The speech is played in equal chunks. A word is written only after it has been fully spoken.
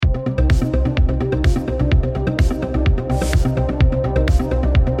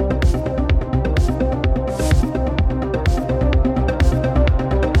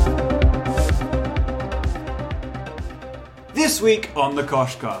This week on the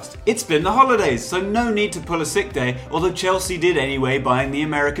Koshcast, it's been the holidays, so no need to pull a sick day, although Chelsea did anyway, buying the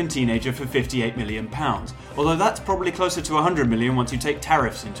American teenager for £58 million. Although that's probably closer to £100 million once you take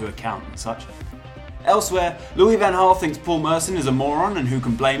tariffs into account and such. Elsewhere, Louis van Gaal thinks Paul Merson is a moron, and who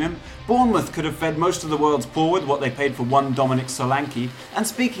can blame him? Bournemouth could have fed most of the world's poor with what they paid for one Dominic Solanke, and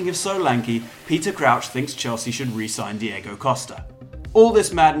speaking of Solanke, Peter Crouch thinks Chelsea should re-sign Diego Costa. All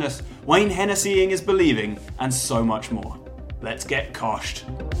this madness, Wayne Hennessying is believing, and so much more. Let's get koshed.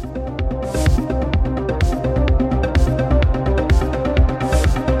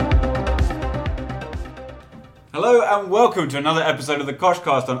 Hello and welcome to another episode of the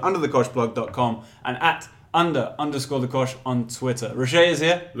Koshcast on underthekoshblog.com and at _the_Kosh on Twitter. Rocher is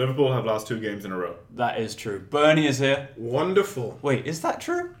here. Liverpool have lost 2 games in a row. That is true. Bernie is here. Wonderful. Wait, is that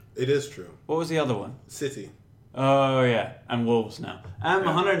true? It is true. What was the other one? City. Oh yeah, and Wolves now. And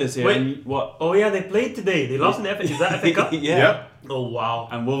Mohamed is here. Wait. And what? Oh yeah, they played today. They lost in the FA. Is that FA Cup? Yeah. Yep. Oh wow.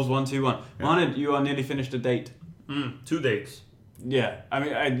 And Wolves 1-2-1. Mohamed, you are nearly finished a date. 2 dates. Yeah, I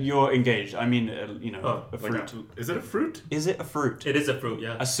mean, you're engaged. I mean, a fruit. like Is it a fruit? Is it a fruit? It is a fruit,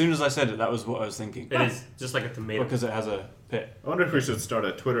 yeah. As soon as I said it, that was what I was thinking. It is just like a tomato. Because it has a pit. I wonder if we should start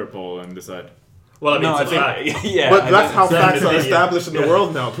a Twitter poll and decide. Well, I mean, No, I it's a fact. think yeah. But that's how That's facts are the- established in the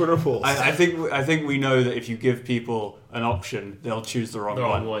world now, Twitter polls. I think we know that if you give people an option, they'll choose the wrong The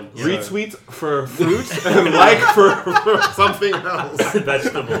one. wrong one. Yeah. Retweet for fruit and like for something else.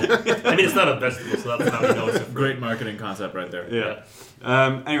 Vegetable. I mean, it's not a vegetable, so that's how we know it's a fruit. Great marketing concept right there.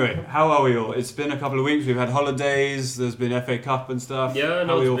 Yeah. Anyway, how are we all? It's been a couple of weeks. We've had holidays. There's been FA Cup and stuff. Yeah,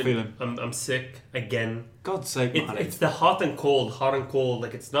 How are we all it's feeling? I'm sick again. God's sake, Mohamed. It's the hot and cold.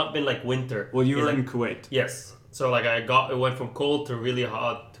 Like it's not been like winter. Well, you It's were like, in Kuwait. Yes. So like it went from cold to really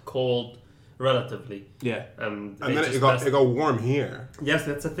hot to cold, relatively. Yeah. And they then just it got messed- it got warm here. Yes,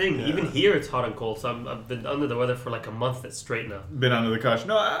 that's the thing. Yeah. Even here, it's hot and cold. So I've been under the weather for like a month straight now. Been under the cosh.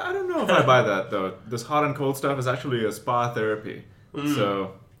 No, I don't know if I buy that though. This hot and cold stuff is actually a spa therapy.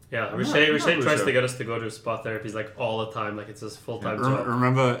 So Yeah, I'm Riche not really tries sure. to get us to go to spa therapies like all the time, like it's his full-time job.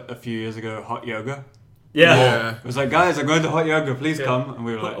 Remember a few years ago, hot yoga? Yeah. It was like, guys, I'm going to hot yoga. Please Yeah. come. And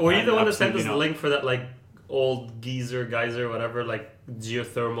we were like, Were you the one that sent us absolutely the not. link for that like old geyser, whatever, like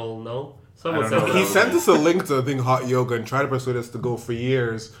geothermal? No, someone I sent don't it. know. He sent us a link to being hot yoga and tried to persuade us to go for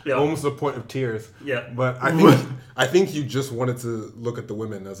years, Yeah. almost to the point of tears. Yeah. But I think you just wanted to look at the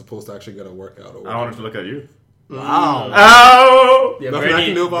women as opposed to actually get a workout. Or I wanted to look at you. Wow. Oh! Yeah, Nothing I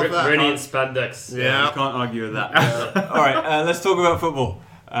can do about that. Bernie in spandex. Yeah. You can't argue with that. All right, let's talk about football.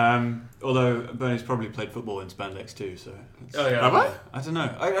 Although Bernie's probably played football in spandex too, so Oh yeah. Have I? I don't know.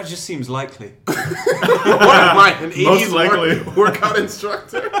 It just seems likely. What am I, an 80s Most likely. workout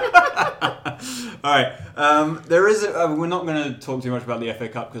instructor? All right, there is. We're not going to talk too much about the FA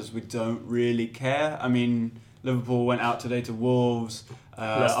Cup because we don't really care. I mean, Liverpool went out today to Wolves.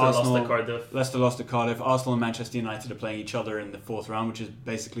 Leicester Arsenal, lost to Cardiff. Leicester lost to Cardiff. Arsenal and Manchester United are playing each other in the 4th round, which is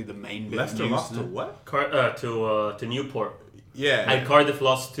basically the main bit Leicester of news. lost to what? To Newport. Yeah. And Cardiff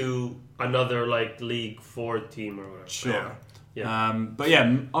lost to another like League 4 team or whatever. Sure. Yeah. But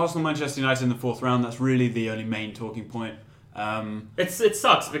yeah, Arsenal, Manchester United in the 4th round. That's really the only main talking point. It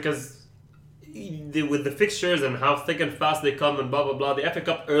sucks because with the fixtures and how thick and fast they come and blah blah blah, the FA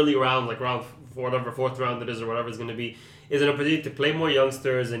Cup early round, like round whatever 4th round it is or whatever it's going to be, is an opportunity to play more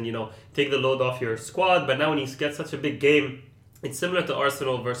youngsters and take the load off your squad. But now when you get such a big game, it's similar to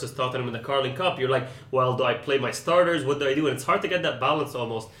Arsenal versus Tottenham in the Carling Cup. You're like, well, do I play my starters? What do I do? And it's hard to get that balance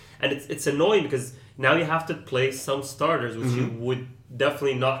almost. And it's annoying because now you have to play some starters, which you would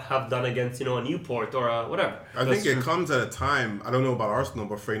definitely not have done against, a Newport or a whatever. I think it comes at a time, I don't know about Arsenal,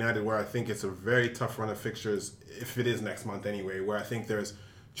 but for United, where I think it's a very tough run of fixtures, if it is next month anyway, where I think there's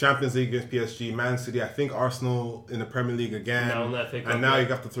Champions League against PSG, Man City, I think Arsenal in the Premier League again, Now in the FA Cup, and now yeah. you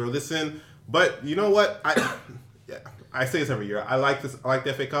have to throw this in. But you know what? I say this every year. I like this. I like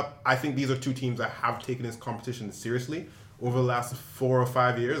the FA Cup. I think these are two teams that have taken this competition seriously over the last 4 or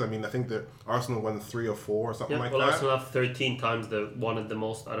 5 years. I mean, I think that Arsenal won 3 or 4 or something like that. Arsenal have 13 times won it the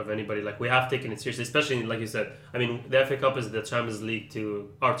most out of anybody. Like, we have taken it seriously, especially like you said. I mean, the FA Cup is the Champions League to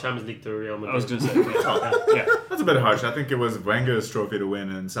Real Madrid. I was going to say, yeah. That's a bit harsh. I think it was Wenger's trophy to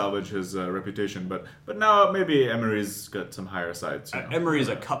win and salvage his reputation. But now maybe Emery's got some higher sides. Emery's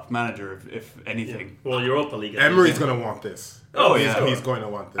a cup manager, if anything. Well, Europa League. Emery's going to want this. Oh, yeah. He's going to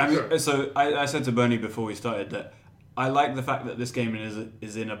want this. I mean, Sure. so I said to Bernie before we started that I like the fact that this game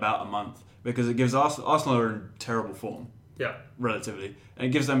is in about a month because it gives Arsenal are in terrible form. Yeah. relatively. And it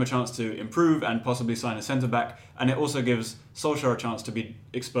gives them a chance to improve and possibly sign a centre-back. And it also gives Solskjaer a chance to be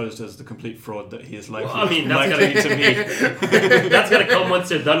exposed as the complete fraud that he is likely, Well, I mean, that's likely to be. That's gonna come once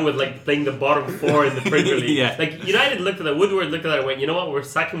they're done with like playing the bottom 4 in the Premier League. Yeah. Like United looked at that, Woodward looked at that and went, you know what, we're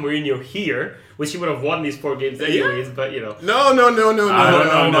sacking Mourinho here, which he would have won these 4 games anyways, but you know. No. I don't know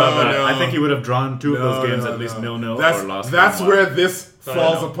about that. no. I think he would have drawn 2 of those games No, at least no. 0-0 That's or lost. that's 1-1. where this I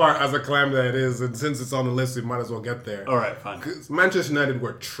falls know. apart as a clam that it is, and since it's on the list, we might as well get there. All right, fine. 'Cause Manchester United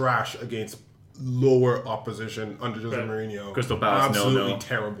were trash against lower opposition under Jose Right. Mourinho. Crystal Palace, absolutely 0-0.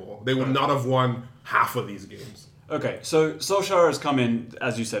 terrible. They would not have won half of these games. Okay, so Solskjaer has come in,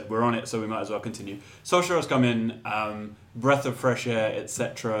 as you said, we're on it, so we might as well continue. Solskjaer has come in, breath of fresh air,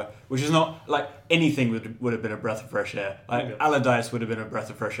 etc., which is not, like, anything would have been a breath of fresh air. Like, Yeah. Allardyce would have been a breath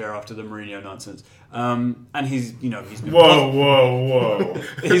of fresh air after the Mourinho nonsense. And he's been Whoa.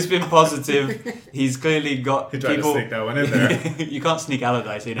 he's been positive. He's clearly got He tried people. to sneak that one in there. You can't sneak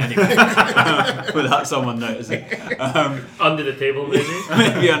Allardyce in anyway without someone noticing. Under the table, maybe.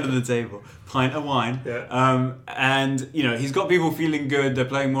 Maybe under the table, pint of wine. Yeah. And he's got people feeling good. They're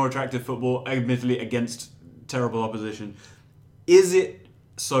playing more attractive football, admittedly against terrible opposition. Is it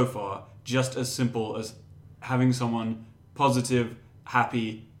so far just as simple as having someone positive,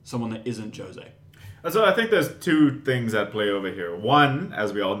 happy, someone that isn't Jose? So I think there's 2 things at play over here. One,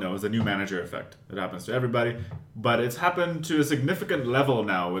 as we all know, is the new manager effect. It happens to everybody, but it's happened to a significant level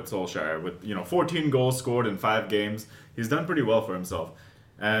now with Solskjaer. With 14 goals scored in 5 games, he's done pretty well for himself.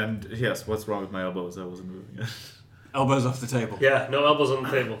 And yes, what's wrong with my elbows? I wasn't moving. Elbows off the table. Yeah, no elbows on the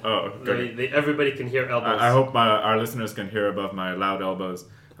table. Oh, okay. Everybody can hear elbows. I hope our listeners can hear above my loud elbows.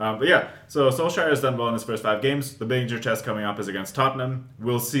 But yeah, so Solskjaer has done well in his first 5 games. The major test coming up is against Tottenham.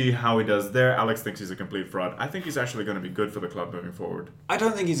 We'll see how he does there. Alex thinks he's a complete fraud. I think he's actually going to be good for the club moving forward. I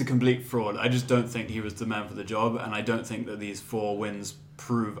don't think he's a complete fraud. I just don't think he was the man for the job, and I don't think that these 4 wins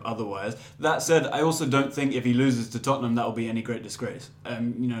prove otherwise. That said, I also don't think if he loses to Tottenham, that will be any great disgrace.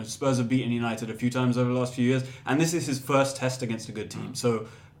 Spurs have beaten United a few times over the last few years, and this is his first test against a good team. So,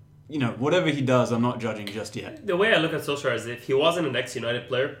 whatever he does, I'm not judging just yet. The way I look at Solskjaer is if he wasn't an ex-United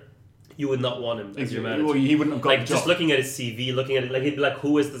player, you would not want him as your manager. Well, he wouldn't have got like the job. just looking at his CV, looking at it, like he'd be like,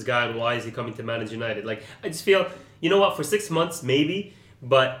 who is this guy and why is he coming to manage United? Like I just feel, you know what, for 6 months maybe,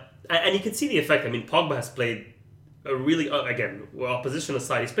 but and you can see the effect. I mean, Pogba has played a really again, opposition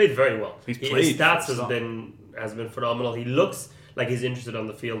aside, he's played very well. He's played his stats for has been phenomenal. He looks like he's interested on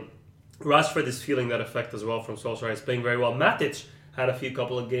the field. Rashford is feeling that effect as well from Solskjaer. He's playing very well. Matic had a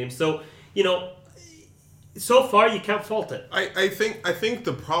couple of games, so so far you can't fault it. I think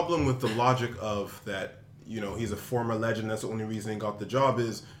the problem with the logic of that, he's a former legend, that's the only reason he got the job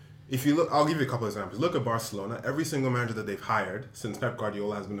is, if you look, I'll give you a couple of examples. Look at Barcelona. Every single manager that they've hired since Pep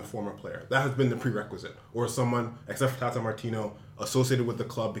Guardiola has been a former player. That has been the prerequisite. Or someone, except for Tata Martino, associated with the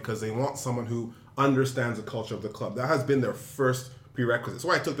club because they want someone who understands the culture of the club. That has been their first prerequisite. That's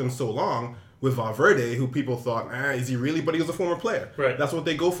why it took them so long with Valverde, who people thought, is he really? But he was a former player. Right. That's what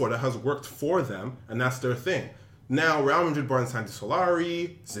they go for. That has worked for them, and that's their thing. Now, Real Madrid brought in Santi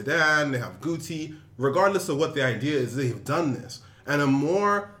Solari, Zidane, they have Guti. Regardless of what the idea is, they've done this. And a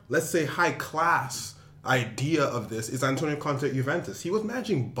more, let's say, high-class idea of this is Antonio Conte at Juventus. He was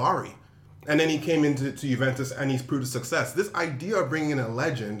managing Bari. And then he came into Juventus and he's proved a success. This idea of bringing in a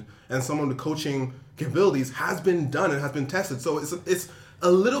legend and someone with coaching capabilities has been done and has been tested. So it's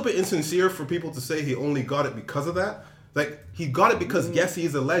a little bit insincere for people to say he only got it because of that. Like, he got it because, yes, he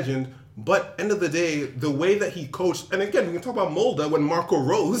is a legend, but end of the day, the way that he coached, and again, we can talk about Molde when Marco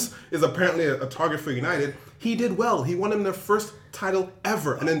Rose is apparently a target for United. He did well. He won them their first title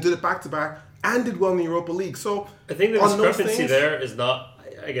ever and then did it back-to-back and did well in the Europa League. So I think the on those discrepancy things, there is not,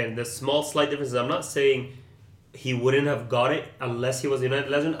 again, the small slight differences. I'm not saying he wouldn't have got it unless he was a United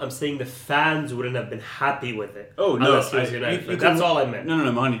legend. I'm saying the fans wouldn't have been happy with it. Oh, no. Unless he was United. That's all I meant.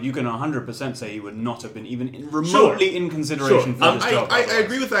 No, mind you can 100% say he would not have been even remotely in consideration for this job. I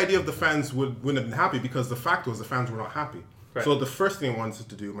agree with the idea of the fans wouldn't have been happy because the fact was the fans were not happy. Right. So the first thing I wanted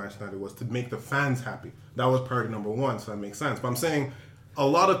to do, Manchester United, was to make the fans happy. That was priority number 1, so that makes sense. But I'm saying a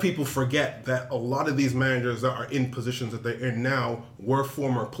lot of people forget that a lot of these managers that are in positions that they're in now were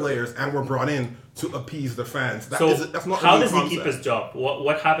former players and were brought in to appease the fans. That's not how a new does concept. he keep his job?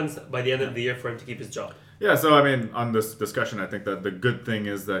 What happens by the end of the year for him to keep his job? Yeah, so I mean, on this discussion, I think that the good thing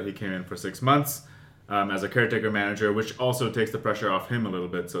is that he came in for 6 months as a caretaker manager, which also takes the pressure off him a little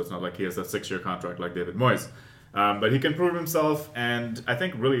bit, so it's not like he has a 6-year contract like David Moyes. But he can prove himself, and I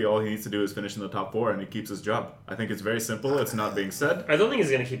think really all he needs to do is finish in the top 4, and he keeps his job. I think it's very simple. It's not being said. I don't think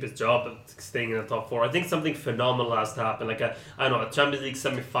he's going to keep his job at staying in the top 4. I think something phenomenal has to happen, like a Champions League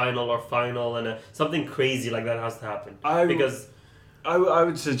semi-final or final, and something crazy like that has to happen. Because I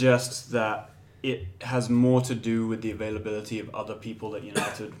would suggest that it has more to do with the availability of other people that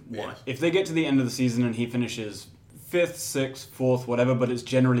United want. If they get to the end of the season and he finishes 5th, 6th, 4th, whatever, but it's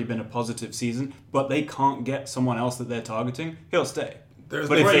generally been a positive season, but they can't get someone else that they're targeting, he'll stay. There's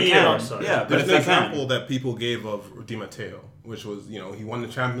But if the- they can, yeah. but There's if the they example can, that people gave of Di Matteo, which was, he won the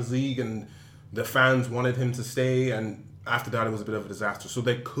Champions League and the fans wanted him to stay, and after that it was a bit of a disaster. So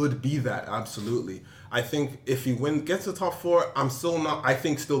there could be that, absolutely. I think if he gets to the top 4, I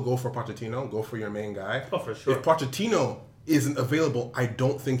think still go for Pochettino, go for your main guy. Oh, for sure. If Pochettino isn't available, I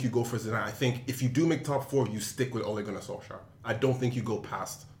don't think you go for Zidane. I think if you do make top 4, you stick with Ole Gunnar Solskjaer. I don't think you go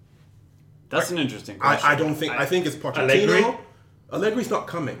past. that's an interesting question. I think it's Pochettino. Allegri's not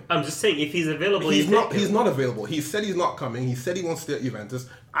coming. I'm just saying, if he's available, He's not available. He said he's not coming. He said he wants to stay at Juventus.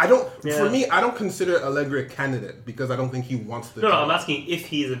 For me, I don't consider Allegri a candidate because I don't think he wants the No, job. I'm asking if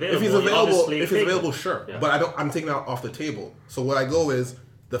he's available. If he's you obviously take him. available, sure. Yeah. But I'm taking that off the table. So what I go is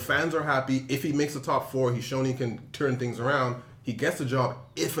the fans are happy. If he makes the top 4, he's shown he can turn things around. He gets the job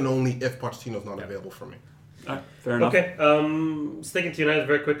if and only if Pochettino's not available for me. Fair enough. Okay, sticking to United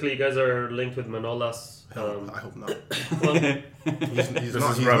very quickly, you guys are linked with Manolas. I hope not. Well, He's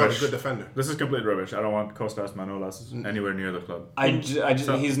not a rubbish. good defender. This is complete rubbish. I don't want Kostas Manolas anywhere near the club.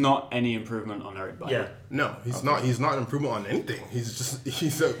 He's not any improvement on Eric Bailly. yeah. No, he's not. He's not an improvement on anything.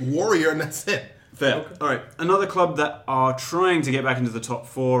 He's a warrior, and that's it. Fair. Okay. All right. Another club that are trying to get back into the top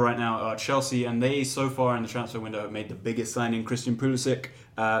 4 right now are Chelsea, and they so far in the transfer window have made the biggest signing, Christian Pulisic,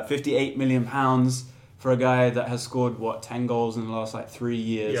 £58 million for a guy that has scored 10 goals in the last 3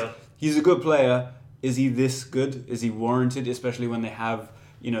 years. Yeah. He's a good player. Is he this good? Is he warranted? Especially when they have,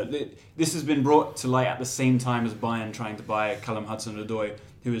 this has been brought to light at the same time as Bayern trying to buy Callum Hudson-Odoi,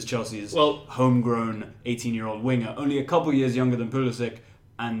 who is Chelsea's homegrown 18-year-old winger, only a couple years younger than Pulisic.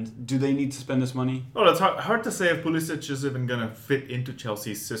 And do they need to spend this money? Well, it's hard to say if Pulisic is even going to fit into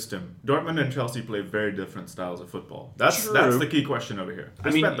Chelsea's system. Dortmund and Chelsea play very different styles of football. That's the key question over here.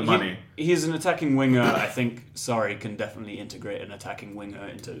 They spent the money. He's an attacking winger. I think Sarri can definitely integrate an attacking winger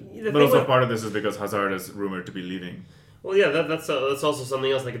into... But also part of this is because Hazard is rumored to be leaving. Well, yeah, that's also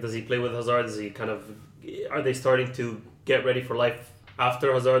something else. Like, does he play with Hazard? Is he are they starting to get ready for life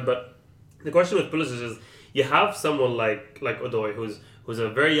after Hazard? But the question with Pulisic is, you have someone like Odoi, who's a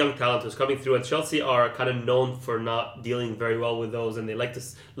very young talent who's coming through, and Chelsea are kind of known for not dealing very well with those, and they like to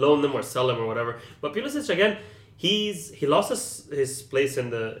loan them or sell them or whatever. But Pulisic, again, he lost his place in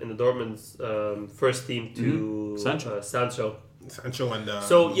the Dortmund's first team to Sancho and so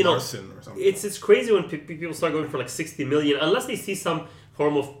Larson or something. It's crazy when people start going for 60 million unless they see some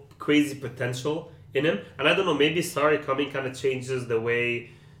form of crazy potential in him. And I don't know, maybe Sarri coming kind of changes the way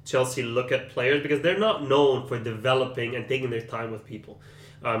Chelsea look at players, because they're not known for developing and taking their time with people.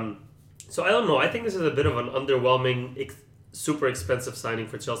 So I don't know. I think this is a bit of an underwhelming, super expensive signing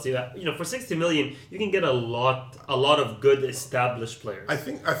for Chelsea. That for 60 million, you can get a lot of good established players. I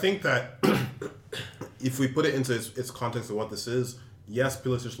think that if we put it into its context of what this is, yes,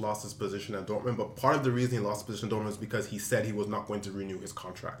 Pulisic lost his position at Dortmund, but part of the reason he lost his position at Dortmund is because he said he was not going to renew his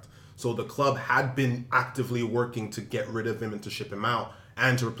contract. So the club had been actively working to get rid of him and to ship him out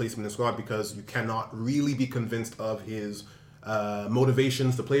and to replace him in the squad, because you cannot really be convinced of his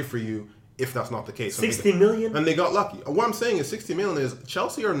motivations to play for you if that's not the case. 60 million? And they got lucky. What I'm saying is 60 million is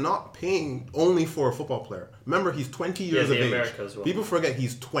Chelsea are not paying only for a football player. Remember, he's 20 years of age. America as well. People forget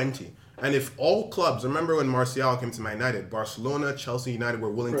he's 20. And if all clubs, remember when Martial came to Man United, Barcelona, Chelsea, United were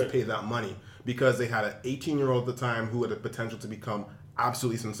willing to pay that money because they had an 18-year-old at the time who had the potential to become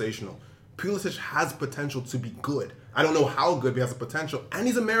absolutely sensational. Pulisic has potential to be good. I don't know how good, but he has the potential. And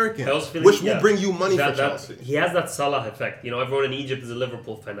he's American, which will bring you money for Chelsea. He has that Salah effect. Everyone in Egypt is a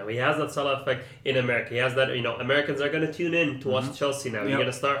Liverpool fan now. He has that Salah effect in America. He has that, Americans are going to tune in to watch Chelsea now. Yep. You're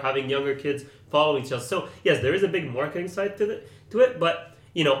going to start having younger kids following Chelsea. So, yes, there is a big marketing side to it. But,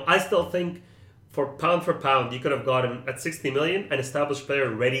 I still think for pound, you could have gotten at 60 million an established player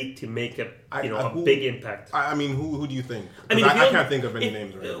ready to make a big impact. I mean, who do you think? I can't think of any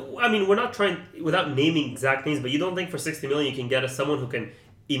names right now. I mean, we're not trying, without naming exact names, but you don't think for 60 million you can get someone who can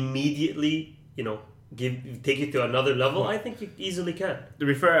immediately, take you to another level? I think you easily can. To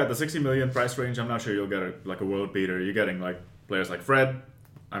be fair, at the 60 million price range, I'm not sure you'll get a world beater. You're getting players like Fred.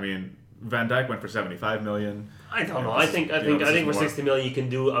 I mean, Van Dijk went for 75 million. I don't know. Yeah, I this think is- this is for more- 60 million you can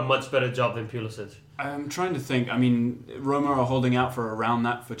do a much better job than Pulisic. I'm trying to think. I mean, Roma are holding out for around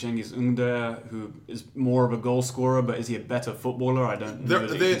that for Cengiz Under, who is more of a goal scorer, but is he a better footballer? I don't know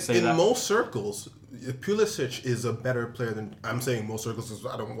that you can say in that. most circles, Pulisic is a better player than I'm saying. Most circles, because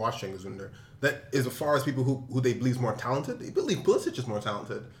I don't watch Cengiz Under. That is as far as people who they believe is more talented. They believe Pulisic is more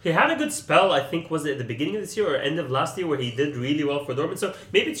talented. He had a good spell, I think, was it at the beginning of this year or end of last year, where he did really well for Dortmund. So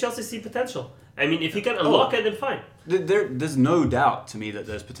maybe Chelsea see potential. I mean, if he can unlock it, then fine. There's no doubt to me that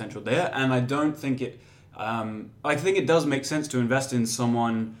there's potential there, and I don't think it. I think it does make sense to invest in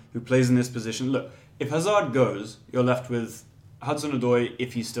someone who plays in this position. Look, if Hazard goes, you're left with Hudson-Odoi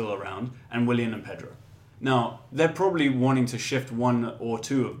if he's still around, and Willian and Pedro. Now, they're probably wanting to shift one or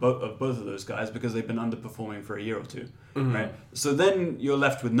two of both of those guys because they've been underperforming for a year or two, right? So then you're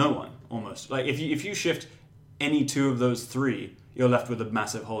left with no one, almost. Like, if you shift any two of those three, you're left with a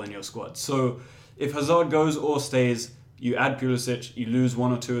massive hole in your squad. So if Hazard goes or stays, you add Pulisic, you lose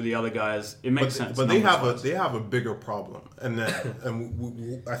one or two of the other guys, it makes sense. But they have a bigger problem, and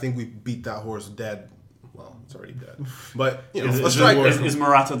I think we beat that horse dead. Well, it's already dead. But you know, a striker is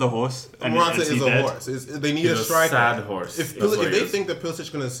Morata the horse? And Morata is he is a dead? horse. They need He's a a striker. sad horse. If That's what he they is. think that Pulisic is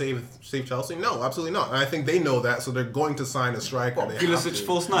going to save Chelsea, no, absolutely not. And I think they know that, so they're going to sign a striker. They have Pulisic to.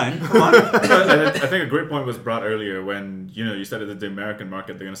 false nine. Come on. I think a great point was brought earlier when you said that the American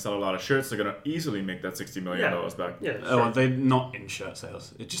market, they're going to sell a lot of shirts. They're going to easily make that $60 million back. Yeah, Oh, sure. well, they're not in shirt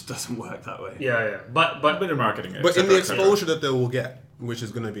sales. It just doesn't work that way. yeah. But But they're marketing it. But in et the cetera, et cetera. exposure that they will get, which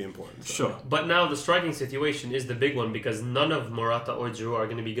is going to be important. So. Sure. But now the striking situation is the big one because none of Morata or Giroud are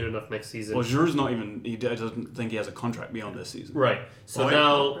going to be good enough next season. Well, Giroud's not even. He doesn't think he has a contract beyond this season. Right. So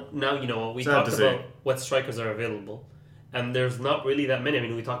now you know we Sad talked to say. about what strikers are available, and there's not really that many. I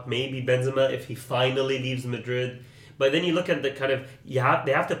mean, we talked maybe Benzema if he finally leaves Madrid, but then you look at the kind of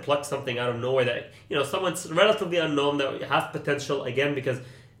they have to pluck something out of nowhere that someone's relatively unknown that has potential again because.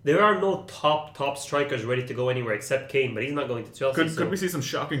 There are no top strikers ready to go anywhere except Kane, but he's not going to Chelsea. Could we see some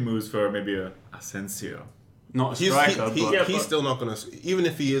shocking moves for maybe a Asensio? Not a striker, but He's still not going to, even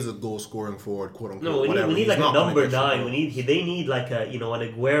if he is a goal scoring forward, quote unquote. No, we whatever, need he's like a not gonna number get you 9. goal. They need like an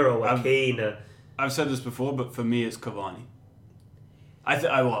Aguero, a Kane. I've said this before, but for me, it's Cavani.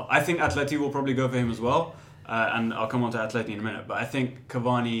 I think Atleti will probably go for him as well, and I'll come on to Atleti in a minute. But I think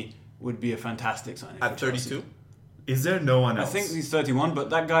Cavani would be a fantastic signing At for Chelsea. 32? Is there no one I else? think he's 31,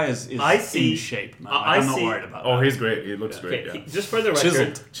 but that guy is I see- in shape, man. I I'm not see- worried about Oh, that. he's great. He looks great. Okay, Yeah. just for the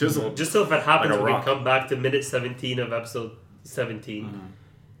record, Chiseled. just so if it happens, Like a we rock. come back to minute 17 of episode 17.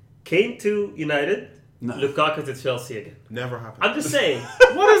 Kane to United, No. Lukaku to Chelsea again. Never happen. I'm just saying.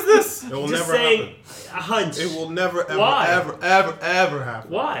 What is this? It will just never saying. happen. A hunch. It will never, ever, Why? ever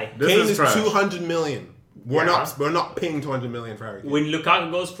happen. Why? This Kane is is trash. 200 million. We're Yeah. not paying 200 million for Harry Kane. When Lukaku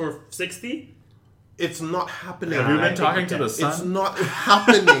goes for 60, It's not happening. Have you I been think talking to the It's Sun? not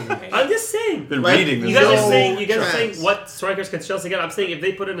happening. I'm just saying. Been Like, reading You this. guys No are saying chance. what strikers can Chelsea get? I'm saying if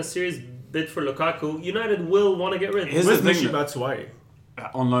they put in a serious bid for Lukaku, United will want to get rid. Here's Where's the thing, Michy Batshuayi?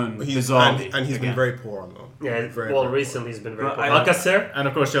 on loan, He's bizarrely, and he's been again. very poor on loan. Yeah, Very, well, very recently he's been very But poor. I- Alcacer? And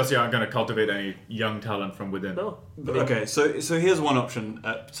of course, Chelsea aren't going to cultivate any young talent from within. No. Okay, so here's one option.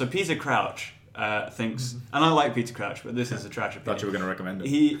 So Peter Crouch thinks, and I like Peter Crouch, but this is a trash opinion. Thought you were going to recommend it.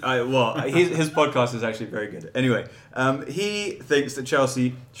 His podcast is actually very good. Anyway, he thinks that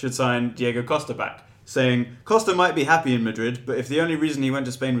Chelsea should sign Diego Costa back, saying Costa might be happy in Madrid, but if the only reason he went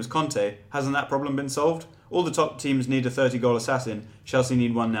to Spain was Conte, hasn't that problem been solved? All the top teams need a 30-goal assassin. Chelsea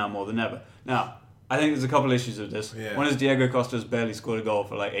need one now more than ever. Now, I think there's a couple issues with this. Yeah. One is Diego Costa's barely scored a goal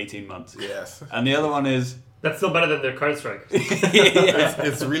for like 18 months. Yes. And the other one is... That's still better than their current strikers. yeah.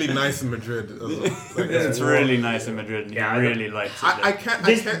 It's really nice in Madrid. It's really nice in Madrid, and Yeah, he really likes it. I there. can't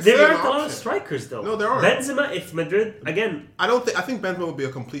say There an aren't a lot of option. strikers, though. No, there aren't. Benzema, if Madrid, again, I think Benzema would be a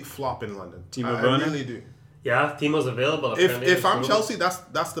complete flop in London. Timo I Werner? really do. yeah, Timo's available. apparently. If I'm Timo- Chelsea,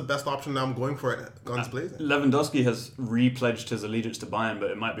 that's the best option I'm going for it. Guns blazing. Lewandowski has re-pledged his allegiance to Bayern,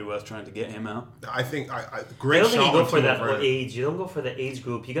 but it might be worth trying to get him out. I think I great don't think shot you go on for Timo that Werner. age. You don't go for the age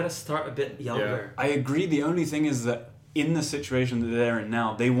group. You got to start a bit younger. I agree. The only thing is that in the situation that they're in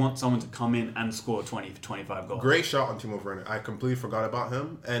now, they want someone to come in and score 20 to 25 goals. Great shot on Timo Werner. I completely forgot about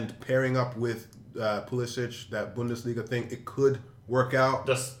him. And pairing up with Pulisic, that Bundesliga thing, it could work out.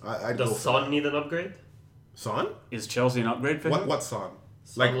 I'd go Does for Son that. need an upgrade? Son? Is Chelsea an upgrade for him? What Son?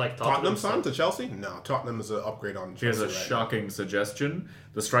 Son like Tottenham Son to Chelsea? No, Tottenham is an upgrade on Here's Chelsea. a right shocking suggestion.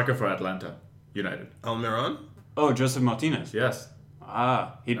 The striker for Atlanta United. now. Almiron? Oh, Joseph Martinez. Yes.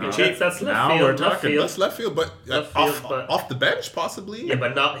 He'd be No. cheap. That's left Now field. we're left talking. field. That's left field, but Left field, but- off the bench, possibly. Yeah,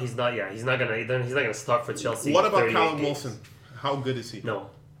 but he's not gonna start for Chelsea. What about 38 Callum games. Wilson? How good is he? No.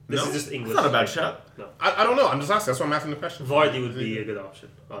 This No? is just English. It's not a bad shot. No. I don't know. I'm just asking. That's why I'm asking the question. Vardy would be a good option,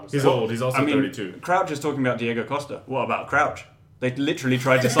 honestly. He's old. He's also I mean, 32. Crouch is talking about Diego Costa. What about Crouch? They literally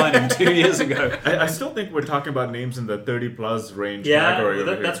tried to sign him 2 years ago. I still think we're talking about names in the 30-plus range Yeah, category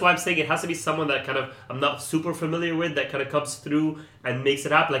over here. that's why I'm saying it has to be someone that kind of I'm not super familiar with that kind of comes through and makes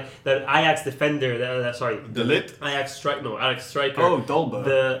it happen. Like the Ajax defender, De Ligt? Ajax striker. Oh,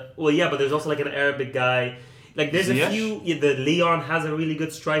 Dolberg. But there's also like an Arabic guy. Like there's a Ziyech? few. Yeah, the Leon has a really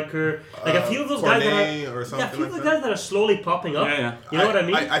good striker. Like a few of those guys Cornet that or are, something yeah, a few of like the that. guys that are slowly popping up. Yeah, yeah. You know what I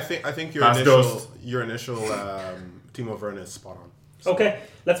mean? I think your Bastos. initial Timo Werner is spot on. Okay,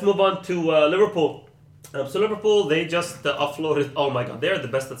 let's move on to Liverpool. So Liverpool, they just offloaded. Oh my God, they're the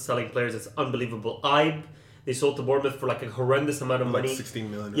best at selling players. It's unbelievable. Ibe, they sold to Bournemouth for like a horrendous amount of Like money. 16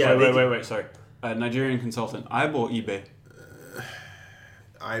 million. Yeah, Wait, sorry. Nigerian consultant. Ibe or eBay?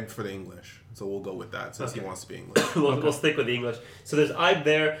 I'm for the English, so we'll go with that since he Okay. wants to be English. We'll stick with the English. So there's Ibe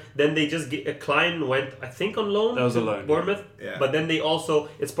there. Then they just get Klein went, I think, on loan. That was to a loan, Bournemouth. yeah. But then they also,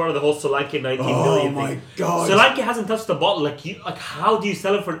 it's part of the whole Solanke 19 Oh million my thing. God. Solanke hasn't touched the ball. Like how do you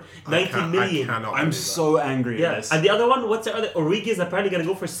sell him for 19 million? I cannot I'm believe so angry at Yeah, this. and the other one, what's the other? Origi is apparently gonna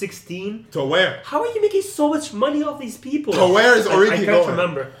go for 16. that. To where? How are you making so much money off these people? So where is I Origi can't going?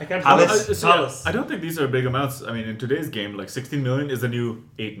 remember. I can't Palace? remember. Palace. I don't think these are big amounts. I mean, in today's game, like 16 million is the new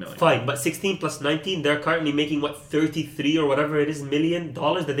 8 million. Fine, but 16 plus 19, they're currently making what 33 or whatever it is $1 million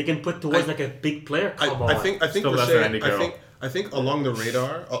that they can put towards like a big player. Come on. I think Still less than Rashay, Andy Carroll. I think along the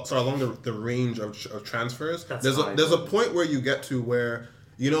radar, along the range of transfers, That's there's high, a bro. point where you get to where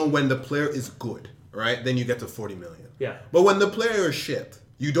when the player is good, right? Then you get to 40 million. Yeah. But when the player is shit,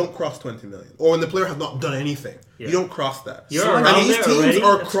 you don't cross 20 million. Or when the player has not done anything, Yeah. you don't cross that. You're and around these there teams already?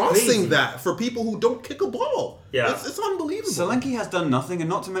 are That's crossing crazy. that for people who don't kick a ball. Yeah. It's unbelievable. Solanke has done nothing, and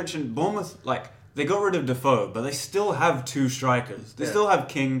not to mention Bournemouth, they got rid of Defoe, but they still have two strikers. They still have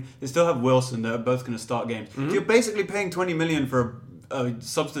King, they still have Wilson, they're both going to start games. You're basically paying 20 million for a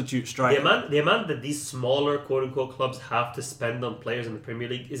substitute striker. the amount that these smaller quote unquote clubs have to spend on players in the Premier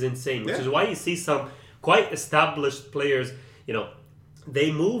League is insane, which Yeah. is why you see some quite established players,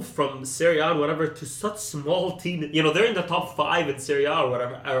 they move from Serie A and whatever to such small teams. They're in the top 5 in Serie A or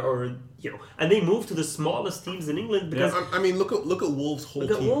whatever, and they move to the smallest teams in England because I mean, look at Wolves' whole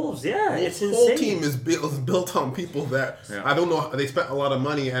look at team. Wolves, yeah, it's The insane. whole team is built on people that Yeah. I don't know. They spent a lot of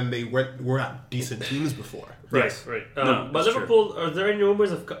money and they were at decent teams before. Right. No, But that's Liverpool, are there any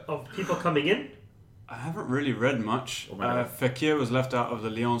rumors of people coming in? I haven't really read much. Oh my God. Fekir was left out of the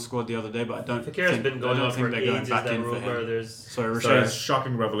Lyon squad the other day, but I don't Fekir has think, been going I don't on think for they're going ages. back That in for rumor, him. there's So Sorry, a Roche's,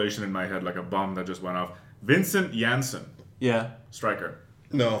 shocking revelation in my head, like a bomb that just went off. Vincent Janssen, yeah, striker,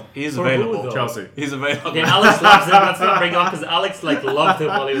 No, he's For who, available. though? Chelsea. He's available. okay. Alex loves him. Let's not bring up because Alex loved him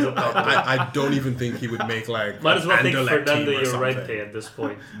while he was up there. I don't even think he would make Might as well take Anderlecht Fernando team or something. Llorente at this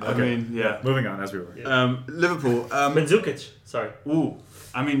point. I mean, yeah. Moving on, as we were. Liverpool. Mandzukic, sorry. Ooh,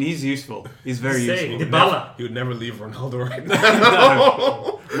 I mean, he's useful. He's very Say, useful. Dybala. He would never leave Ronaldo right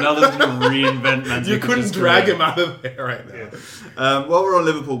now. Ronaldo's going to reinvent Mandzukic. You couldn't drag him out of there right now. While we're on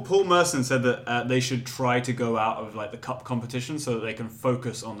Liverpool, Paul Merson said that they should try to go out of the cup competition so that they can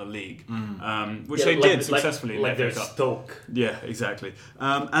focus on the league, which Yeah, they like- did like- successfully. in Like the their FA Cup. Stoke. Yeah, exactly.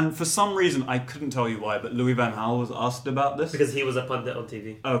 And for some reason, I couldn't tell you why, but Louis van Gaal was asked about this. Because he was a pundit on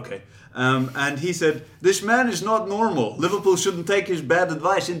TV. Okay. And he said, "This man is not normal. Liverpool shouldn't take his bad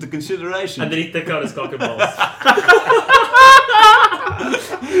advice into consideration." And then he took out his cock and balls.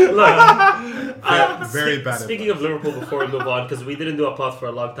 Look, Very bad Speaking of Liverpool, before we move on, because we didn't do a pod for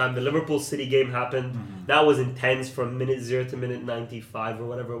a long time, the Liverpool City game happened. That was intense from minute 0 to minute 95 or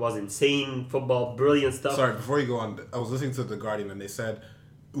whatever it was. Insane football, brilliant stuff. Sorry, before you go on, I was listening to The Guardian and they said,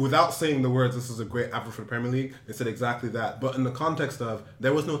 without saying the words, this is a great effort for the Premier League, they said exactly that. But in the context of,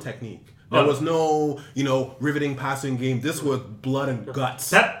 there was no technique. There was no, riveting passing game. This was blood and guts.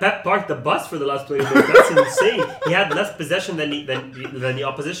 Pep parked the bus for the last 20 minutes. That's insane. He had less possession than the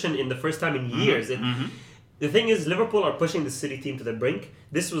opposition in the first time in years. The thing is, Liverpool are pushing the City team to the brink.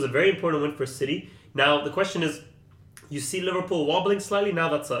 This was a very important win for City. Now, the question is, you see Liverpool wobbling slightly. Now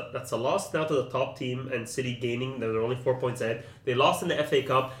that's a loss now to the top team, and City gaining. They're only 4 points ahead. They lost in the FA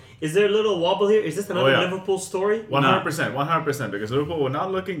Cup. Is there a little wobble here? Is this another yeah. Liverpool story? 100%, because Liverpool were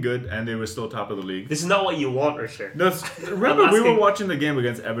not looking good and they were still top of the league. This is not what you want, Ursher. No, remember, I'm we were asking- watching the game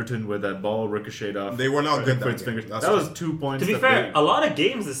against Everton where that ball ricocheted off. They were not good that Fritz game. Fingers. That's That was true. 2 points. To be that fair, they- a lot of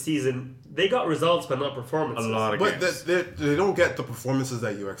games this season, they got results but not performances. a lot of But games. they don't get the performances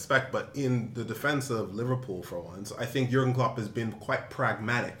that you expect. But in the defense of Liverpool, for once, I think Jurgen Klopp has been quite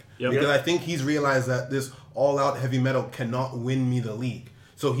pragmatic. Yep. Because Yep. I think he's realized that this all-out heavy metal cannot win me the league.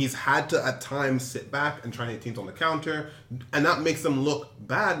 So he's had to at times sit back and try to hit teams on the counter, and that makes them look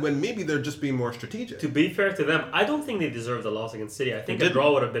bad when maybe they're just being more strategic. To be fair to them, I don't think they deserve the loss against City. I think They a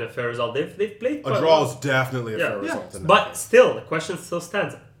draw would have been a fair result. They've played quite A draw well. is definitely a fair result. in that But case. still, the question still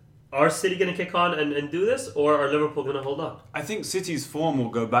stands. Are City going to kick on and do this, or are Liverpool going to hold on? I think City's form will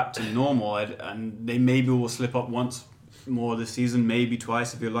go back to normal, and they maybe will slip up once more this season, maybe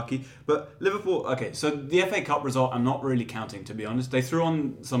twice if you're lucky. But Liverpool, okay, so the FA Cup result, I'm not really counting, to be honest. They threw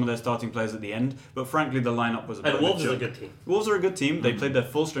on some of their starting players at the end, but frankly, the lineup was a bit And of a Wolves is a joke. good team. Wolves are a good team. They played their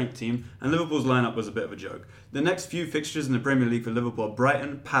full-strength team, and Liverpool's lineup was a bit of a joke. The next few fixtures in the Premier League for Liverpool are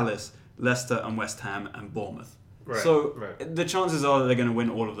Brighton, Palace, Leicester, and West Ham, and Bournemouth. Right, So right. the chances are that they're going to win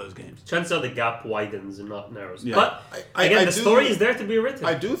all of those games. Chances are the gap widens and not narrows. Yeah. But I again, the do- story is there to be written.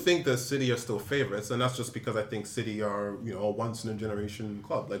 I do think that City are still favorites, and that's just because I think City are, a once in a generation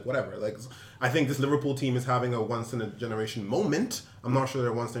club. Like whatever. Like I think this Liverpool team is having a once in a generation moment. I'm not sure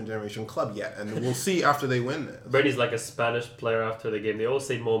they're a once in a generation club yet, and we'll see after they win. Bernie's like a Spanish player after the game. They always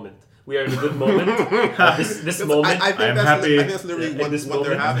say moment. We are in a good moment. This moment. I think I'm that's happy. I think that's literally Yeah, in this what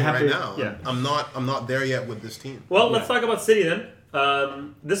they're moment, having I'm right happy. now. Yeah. I'm not there yet with this team. Well, let's talk about City then.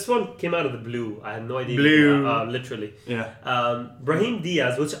 This one came out of the blue. I had no idea. Blue. Literally. Yeah. Brahim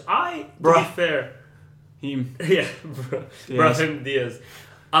Diaz, which to Bruh. be fair, Him. yeah, Diaz. Brahim Diaz.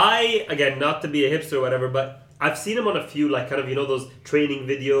 Again, not to be a hipster or whatever, but I've seen him on a few, like, kind of, those training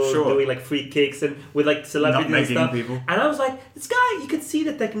videos, Sure. doing, like, free kicks and with, like, celebrities and Nutmegging stuff. people. And I was like, this guy, you could see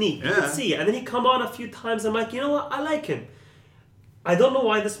the technique. You Yeah. could see. And then he come on a few times. I'm like, you know what? I like him. I don't know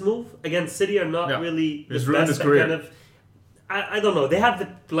why this move against City are not Yeah. really the He's ruined best his career. kind of... I don't know. They have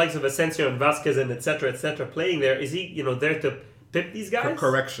the likes of Asensio and Vasquez and et cetera, playing there. Is he, there to pip these guys?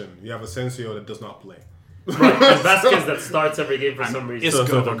 Correction. You have Asensio that does not play. Right. And Vasquez that starts every game for some reason. Isco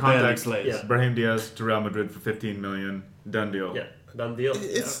So that for context, barely plays. Yeah. Brahim Diaz to Real Madrid for 15 million, done deal. Yeah, done deal.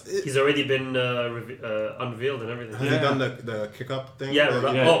 He's already been unveiled and everything. Has he done the kick up thing? Yeah,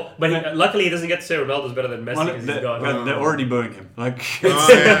 Like- Yeah. Oh, but luckily he doesn't get to say Ronaldo's better than Messi Well, because he's gone. they're already booing him. Like, Oh,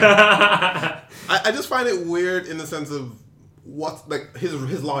 yeah. I just find it weird in the sense of what like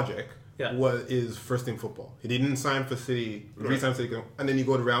his logic Yeah. is first team football. He didn't sign for City, re-sign City, and then you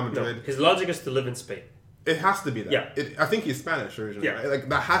go to Real No, Madrid. his logic is to live in Spain. It has to be that. Yeah. I think he's Spanish originally. Yeah. Right? Like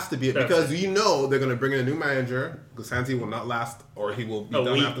that has to be it That's because they're going to bring in a new manager. Santi will not last, or he will be A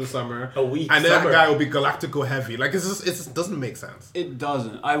done week. after the summer. A week, and then summer. that guy will be Galactico heavy. Like it just doesn't make sense. it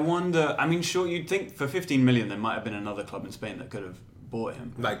doesn't. I wonder. I mean, sure, you'd think for 15 million there might have been another club in Spain that could have bought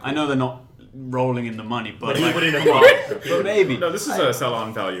him. Like- I know they're not rolling in the money, but But he like, wouldn't have bought. but maybe. No, this is a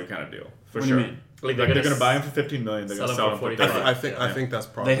sell-on value kind of deal for What do sure. you mean? Like, Like they're gonna buy him for 15 million. They're Sell gonna him sell for him for 45. 35. I think that's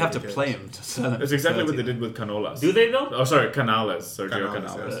probably They'd have to the case. play him to sell him. It's exactly what 30. they did with Canolas. Do they though? Oh, sorry, Canales, Sergio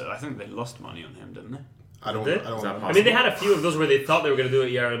Canales, Canales. yes. I think they lost money on him, didn't they? I don't Did? know. Is that I mean, they had a few of those where they thought they were going to do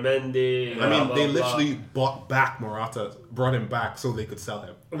it. Yaramendi. I mean, blah, they blah, literally bought back Morata, brought him back so they could sell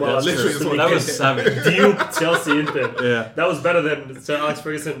him. Well, that's literally, true. that's what That they was did. savage. Duke, Chelsea, Inter. Yeah. That was better than Sir Alex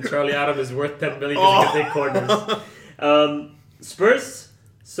Ferguson. Charlie Adam is worth 10 million because he can take corners. Spurs.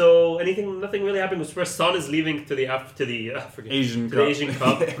 So nothing really happened with Spurs. Son is leaving to the Asian to Cup. the Asian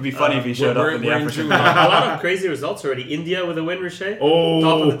Cup. It'd be funny if he showed we're- up in the we're in African June. Cup. A lot of crazy results already. India with a win, Riche. Oh,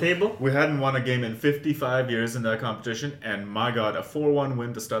 Top of the table. We hadn't won a game in 55 years in that competition, and my God, a 4-1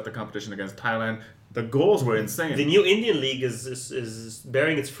 win to start the competition against Thailand. The goals were insane. The new Indian league is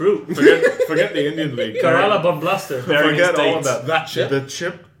bearing its fruit. Forget the Indian league. Kerala Bomb Blaster. Bearing Forget all States. of that. That chip? The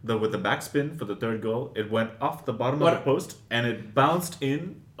chip, with the backspin for the third goal, it went off the bottom What? of the post and it bounced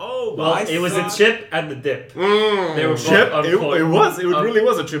in. Oh, Well, my it was a God. chip and the dip. They were both Chip. on It point. really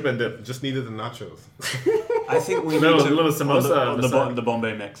was a chip and dip. Just needed the nachos. I think we need Little- to little samosa or on the, the side. the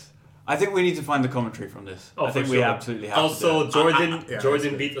Bombay mix. I think we need to find the commentary from this. Oh, I think for we sure. absolutely have to. Also, do it. Jordan yeah, Jordan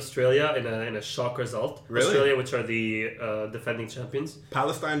that's beat Australia in a shock result. Really? Australia, which are the defending champions.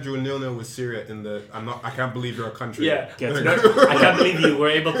 Palestine drew 0-0 with Syria in the. I can't believe you're a country. Yeah, Get it. I can't believe you were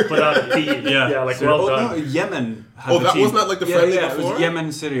able to put out a team. Yeah, like So- well oh, done. no, Yemen. Had Oh, the that team. wasn't that like the yeah, friendly yeah, It before? was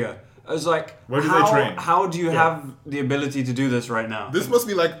Yemen, Syria. I was like, Where do they how, train? How do you Yeah. have the ability to do this right now? This must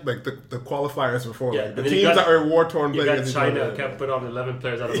be like the qualifiers before. Yeah, Like, the and then you teams got- that are war torn. You got China can't put on 11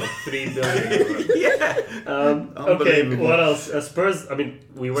 players out of like 3 billion. Okay, Unbelievable. what else? Spurs. I mean,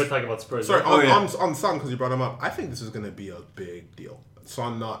 we were talking about Spurs. Sorry, right? on Son because you brought him up. I think this is going to be a big deal.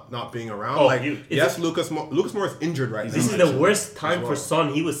 Son not being around. Oh, like huge. yes, Lucas Moore is injured right now. This is the worst time for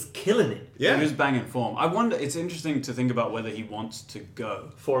Son. He was killing it. Yeah. He was banging form. I wonder. It's interesting to think about whether he wants to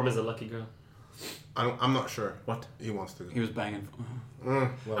go. Form is a lucky girl. I'm not sure What? he wants to. He was banging.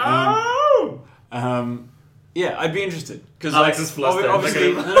 Well, Oh! Yeah, I'd be interested because Alex is flustered.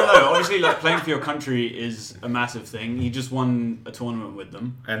 obviously, no. Obviously, like playing for your country is a massive thing. He just won a tournament with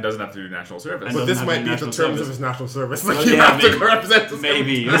them. And doesn't have to do national service. And But doesn't this have might any be the national terms service. of his national service. Well, Like you yeah, have to represent us.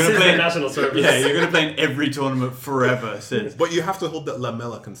 Maybe you're This gonna is the play. national service. Yeah, you're gonna play in every tournament forever since. But you have to hope that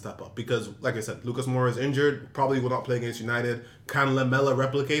Lamela can step up because, like I said, Lucas Moura is injured. Probably will not play against United. Can Lamela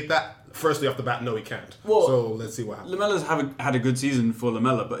replicate that? Firstly, off the bat, no, he can't. Well, so let's see what happens. Lamella's had a good season for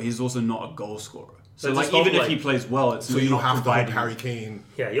Lamella, but he's also not a goal scorer. So So like just hope, even if like- he plays well, it's So you not have to hope providing. Harry Kane.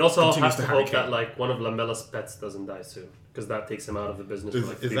 Yeah, you also Continues have to to Harry hope that Kane. like one of Lamella's pets doesn't die soon, because that takes him out of the business. Is, for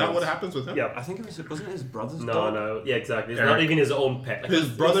like is 3 that months. what happens with him? Yeah. I think wasn't it his brother's No, dog? no, yeah, exactly. It's Eric. not even his own pet. Like, His it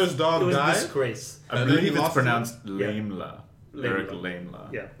was- brother's dog It was died? a disgrace. I And then he believe it's lost pronounced Yeah. Lamela. Eric Lamela.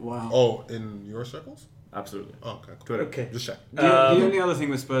 Yeah. Wow. Oh, in your circles? Absolutely. Oh, okay. Cool. Twitter. Okay. Just check. The only other thing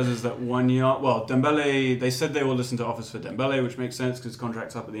with Spurs is that Dembele, they said they will listen to offers for Dembele, which makes sense because his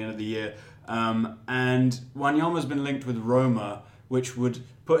contract's up at the end of the year. And Wanyama's been linked with Roma, which would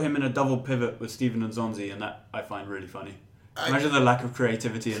put him in a double pivot with Steven and Zonzi, and that I find really funny. Imagine the lack of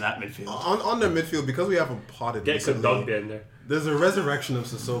creativity in that midfield. On their midfield, because we haven't potted Get some dog recently, in there. there's a resurrection of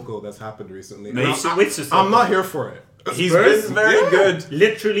Sissoko that's happened recently. Mate, And which Sissoko? I'm not here for it. He's Spurs? been very Yeah. good.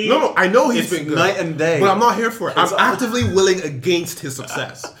 Literally. No, I know he's It's been good. night and day. But I'm not here for it. I'm It's- actively willing against his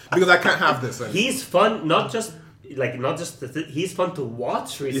success because I can't have this anymore. He's fun, not just he's fun to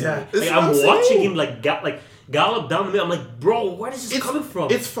watch recently. Yeah. Like, It's I'm what I'm watching saying. him gallop down the middle. I'm like, bro, where is this coming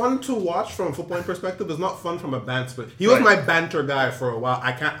from? It's fun to watch from a footballing perspective. It's not fun from a banter. But he was Right. my banter guy for a while.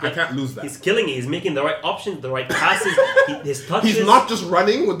 I can't lose that. He's killing it. He's making the right options, the right passes. His touches. He's not just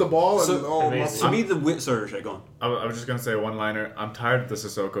running with the ball and So- oh, Amazing. To me, sorry, Shay, go on. I was just gonna say one liner. I'm tired of the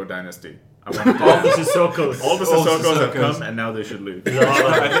Sissoko dynasty. I want all the Sissokos. all the All Sissokos have Sissokos. come, and now they should leave.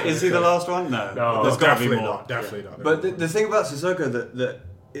 Is he the last one? No. No. There's got to be definitely more. not. Definitely not. But the thing about Sissoko that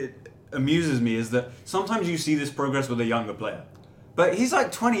it amuses me is that sometimes you see this progress with a younger player. But he's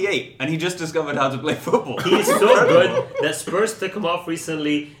like 28 and he just discovered how to play football. He's so good that Spurs took him off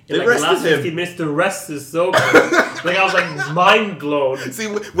recently in They like the rested last him. 15 minutes. The rest is so good. Like I was like mind blown. See,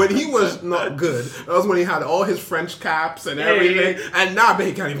 when he was not good, that was when he had all his French caps and Yeah, everything. yeah. And now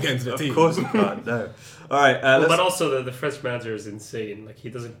he can't even get into the team. Of course he can't, no. All right, But let's... also the French manager is insane. Like he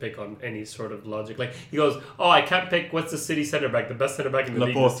doesn't pick on any sort of logic. Like he goes, "Oh, I can't pick what's the City center back, the best center back in the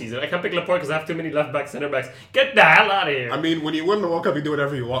league Laporte. this season. I can't pick Laporte because I have too many left back center backs. Get the hell out of here!" I mean, when you win the World Cup, you do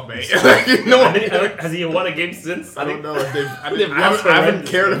whatever you want, mate. Like, you know, And then, has he won a game since? I don't know if they've. I, They've lost I haven't horrendous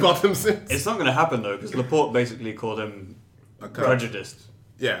cared games. about them since. It's not going to happen though, because Laporte basically called him prejudiced.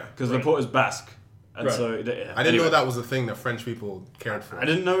 Yeah. Because Laporte is Basque. And Right. so... I didn't anyway. know that was a thing that French people cared for. I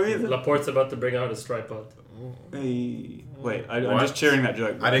didn't know either. Laporte's about to bring out his tripod. Hey. Wait, I'm What? just cheering that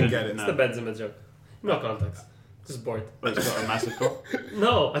joke. but I didn't get it. It's No. the Benzema joke. No context. Just bored. But it's got a massive cock.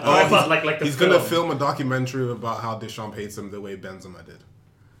 No, a tripod like the He's gonna film a documentary about how Deschamps hates him the way Benzema did.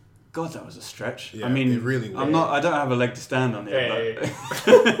 God, that was a stretch. Yeah, I mean, it really was. I don't have a leg to stand on yet. Hey.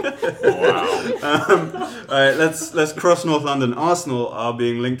 But all right, let's cross North London. Arsenal are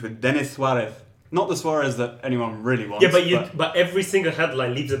being linked with Denis Suarez. Not the Suarez that anyone really wants. Yeah, but every single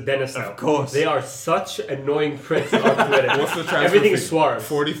headline leaves a Dennis out. Of course. They are such annoying pricks on Twitter. What's the transfer Everything fee? is Suarez.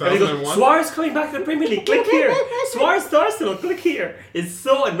 40,000 And he goes, and one? Suarez coming back to the Premier League. Click here. Suarez to Arsenal. Click here. It's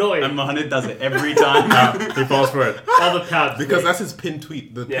so annoying. And Mohamed does it every time. He falls for it. All the tabs. Because mate. that's his pinned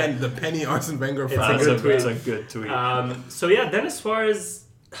tweet. The Yeah. the penny Arsene Wenger It's fan. a good tweet. It's a good tweet. So yeah, Dennis Suarez.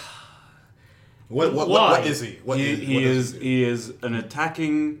 What Why? what is he? What he does is an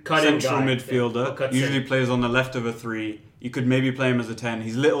attacking Cut-in central guy. midfielder. Yeah. Who cuts Usually in. plays on the left of a 3. You could maybe play him as a 10.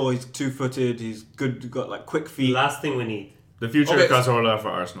 He's little. He's 2-footed. He's good. Got like quick feet. Last thing we need. The future Okay. Cazorla for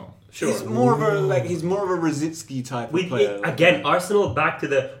Arsenal. Sure. He's more of a Rosicki type of player. Again, Arsenal back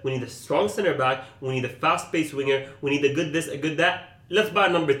to we need a strong center back, we need a fast-paced winger, we need a good this, a good that. Let's buy a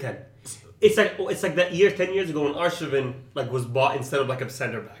number 10. It's like that year 10 years ago when Arshavin was bought instead of like a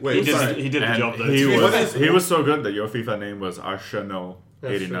center back. Wait, he did a And job though. he too. was so good that your FIFA name was Arsenal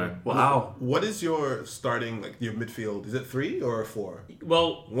That's 89. Wow. What is your starting your midfield? Is it 3 or 4?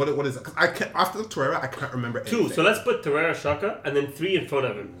 Well, What is it? 'Cause I can't, after Torreira, I can't remember 2. anything. So let's put Torreira, Xhaka, and then 3 in front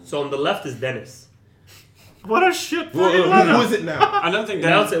of him. So on the left is Dennis. What a shit Who is it now? I don't think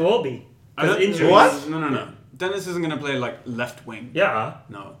Now Dennis. it will be. I don't, Because injuries. What? No. Dennis isn't going to play like left wing. Yeah.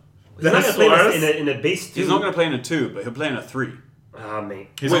 No. He's not going to play Suarez? in a base 2. He's not going to play in a 2, but he'll play in a 3. Ah, mate.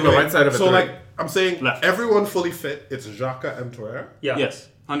 He's on the right side of it. So like I'm saying, Left. everyone fully fit. It's Xhaka and Torreira. Yeah. Yes,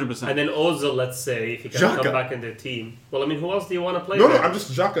 100%. And then Ozil, let's say, if he can Xhaka. come back in the team. Well, I mean, who else do you want to play No, there? I'm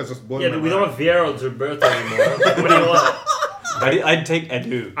just Xhaka's just blowing Yeah, my but we mind. don't have Vieira or Gilberto anymore. What do you want? I'd take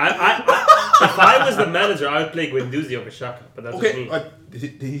Edu. I If I was the manager, I would play Guendouzi over Xhaka, but that's just Okay, me. like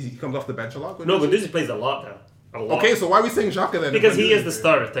he comes off the bench a lot. No, Guendouzi plays a lot now. A lot. Okay, so why are we saying Xhaka then? Because he is the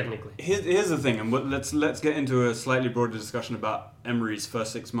starter, technically. Here's the thing, and let's get into a slightly broader discussion about Emery's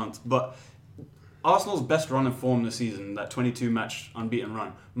first 6 months. But Arsenal's best run of form this season, that 22-match unbeaten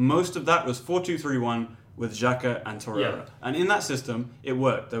run, most of that was 4-2-3-1 with Xhaka and Torreira. Yeah. And in that system, it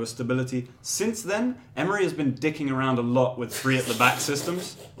worked. There was stability. Since then, Emery has been dicking around a lot with 3 at the back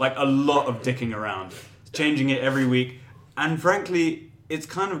systems. Like, a lot of dicking around. Changing it every week. And frankly, it's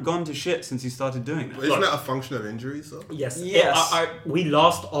kind of gone to shit since he started doing that. Isn't that a function of injuries though? Yes. Yes. We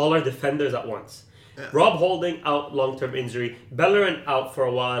lost all our defenders at once. Yeah. Rob Holding out long-term injury. Bellerin out for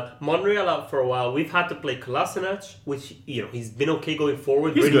a while. Monreal out for a while. We've had to play Kolasinac, which, he's been okay going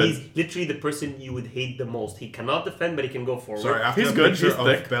forward. He's but good. He's literally the person you would hate the most. He cannot defend, but he can go forward. Sorry, after He's a good, picture he's of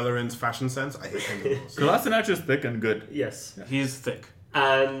thick. Bellerin's fashion sense, I hate him the most. Kolasinac is thick and good. Yes. He is thick.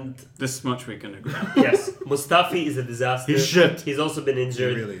 And This much we can agree. yes, Mustafi is a disaster. He's shit. He's also been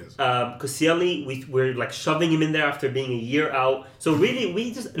injured. He really is. Koscielny, we're like shoving him in there after being a year out. So really,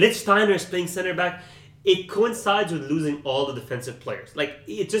 Lich Steiner is playing center back. It coincides with losing all the defensive players. Like,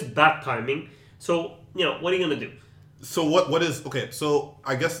 it's just bad timing. So, what are you going to do? So what is okay? So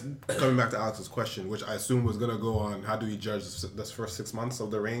I guess coming back to Alex's question, which I assume was gonna go on, how do we judge this first 6 months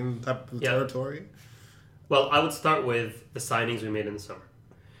of the reign type of Yeah. territory? Well, I would start with the signings we made in the summer.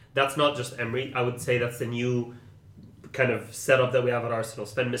 That's not just Emery. I would say that's the new kind of setup that we have at Arsenal.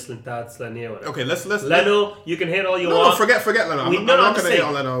 Sven Mislintat, Leno, whatever. Okay, let's Leno, you can hate all you no, want. forget Leno. I'm not gonna hate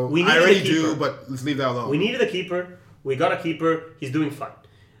on Leno. We I needed already a keeper. do, but let's leave that alone. We needed a keeper. We got a keeper. He's doing fine.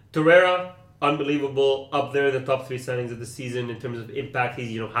 Torreira, unbelievable, up there in the top 3 signings of the season in terms of impact.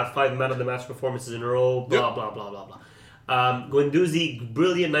 He's had 5 man of the match performances in a row. Blah Yep. blah blah blah blah. Guendouzi,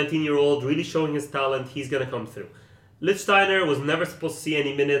 brilliant 19-year-old, really showing his talent. He's gonna come through. Lichtsteiner was never supposed to see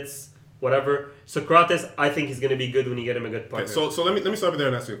any minutes. Whatever. Socrates, I think he's gonna be good when you get him a good partner. Okay, so let me stop you there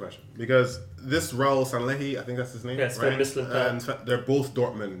and ask you a question, because this Raul Sanlehi, I think that's his name, Yeah, Sven right? Mislintat. And they're both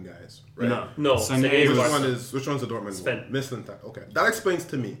Dortmund guys, right? No, Sven Sven Which Mislintat. Which one's the Dortmund Sven. one? Mislintat. Okay, that explains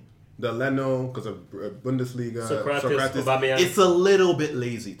to me the Leno because of Bundesliga. Socrates, Aubameyang. It's a little bit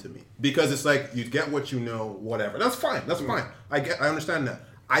lazy to me, because it's like you get what you know, whatever. That's fine. That's fine. I understand that.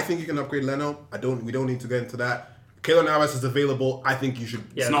 I think you can upgrade Leno. We don't need to get into that. Keylor Navas is available. I think you should.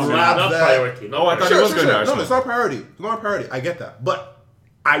 Yeah, not grab not that. priority. Not Oh, I thought priority. it was good No, Arsenal. it's not a priority. It's not a priority. I get that, but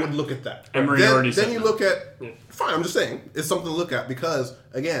I would look at that. Emery already said Then you that. look at. Fine, I'm just saying it's something to look at, because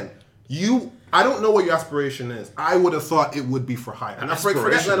again, I don't know what your aspiration is. I would have thought it would be for higher. And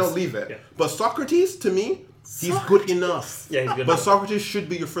forget Leno, leave it. Yeah. But Socrates, to me, he's good enough. Yeah, he's good But enough. Socrates should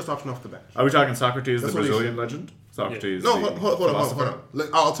be your first option off the bench. Are we talking Socrates, That's the what he Brazilian said. legend? Socrates. No, the hold philosopher? on. Look,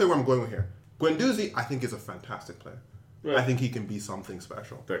 I'll tell you where I'm going with here. Guendouzi, I think, is a fantastic player. Right. I think he can be something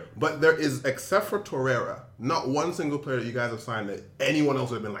special. Fair. But there is, except for Torreira, not one single player that you guys have signed that anyone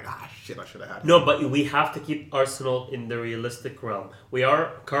else would have been like, shit, I should have had. No, but we have to keep Arsenal in the realistic realm. We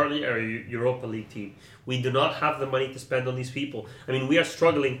are currently a Europa League team. We do not have the money to spend on these people. I mean, we are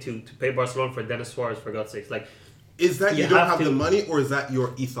struggling to pay Barcelona for Denis Suarez, for God's sakes. Like, Is that you You don't have have to- the money, or is that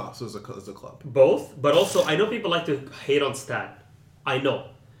your ethos as a club? both. But also, I know people like to hate on Stan. I know.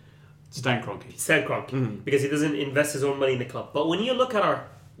 Stan Kroenke. Stan Kroenke, because he doesn't invest his own money in the club. But when you look at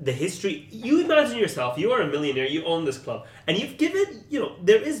the history, you imagine yourself, you are a millionaire, you own this club, and you've given,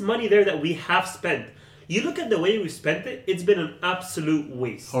 there is money there that we have spent. You look at the way we've spent it, it's been an absolute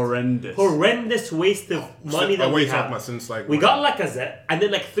waste. Horrendous waste of money that what are we you talking have. about? Since like We got Lacazette, and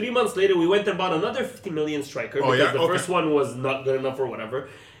then like 3 months later, we went and bought another 50 million striker because yeah? the Okay. first one was not good enough or whatever.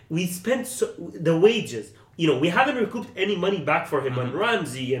 We spent the wages. We haven't recouped any money back for him on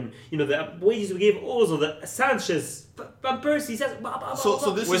Ramsey, and the wages we gave Ozil, the Sanchez, Van Persie. Says, blah, blah, blah, So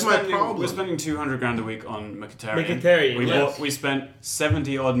blah. this We're is my spending, problem. we're spending 200 grand a week on Mkhitaryan. Mkhitaryan, yes. We spent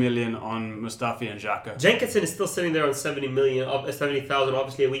 70 odd million on Mustafi and Xhaka. Jenkinson is still sitting there on 70,000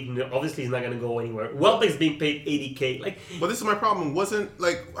 obviously a week. Obviously, he's not going to go anywhere. Welbeck's being paid 80k. Like But this is my problem. Wasn't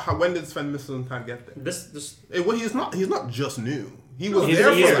like when did Sven Mislintat get there? this. He's not just new. He was He's there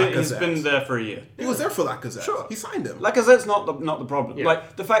for he's Lacazette. been there for a year. He was there for Lacazette. Sure. He signed him. Lacazette's not the problem. Yeah.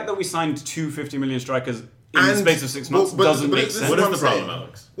 Like the fact that we signed 2 50 million strikers in the And- space of 6 months but doesn't this make is sense. What is I'm the saying. problem,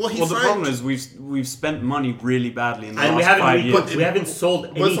 Alex? Well, he Well, the signed, problem is we've spent money really badly in the And we last 5 haven't years. we haven't sold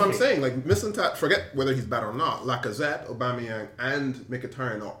anything. That's what I'm saying. Like Mislintat, forget whether he's bad or not. Lacazette, Aubameyang, and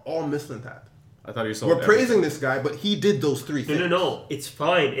Mkhitaryan are all Mislintat. I thought you sold We're everything. praising this guy, but he did those three things. No. It's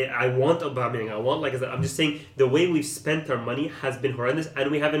fine. I want Aubameyang. I want I'm just saying the way we've spent our money has been horrendous, and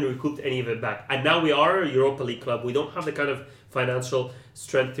we haven't recouped any of it back. And now we are a Europa League club. We don't have the kind of financial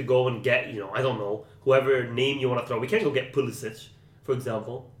strength to go and get, I don't know, whoever name you want to throw. We can't go get Pulisic. for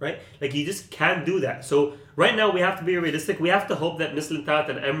example, right? Like, you just can't do that. So right now we have to be realistic. We have to hope that Mislintat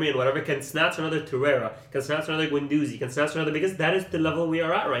and Emery and whatever can snatch another Torreira, can snatch another Guendouzi, can snatch another, because that is the level we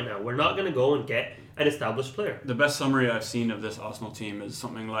are at right now. We're not going to go and get an established player. The best summary I've seen of this Arsenal team is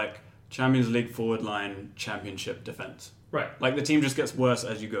something like Champions League forward line, Championship defense. Right. Like, the team just gets worse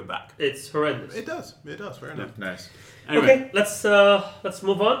as you go back. It's horrendous. It does. Fair enough. Nice. Anyway, Okay, let's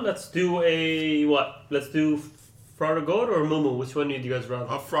move on. Let's do a what? Let's do Fraud or Goat or Mumu. Which one do you guys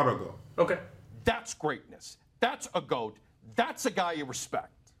rather? Fraud or go. Okay. That's greatness. That's a GOAT. That's a guy you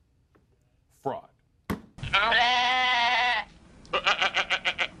respect. Fraud.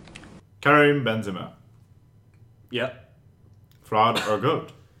 Karim Benzema. yeah. Fraud or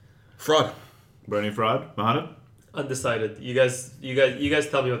GOAT? Fraud. Bernie Fraud? Mohamed? Undecided. You guys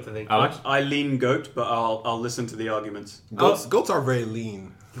tell me what to think. Alex? I lean GOAT, but I'll listen to the arguments. Goats are very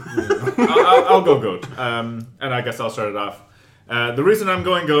lean. I'll go GOAT. And I guess I'll start it off. The reason I'm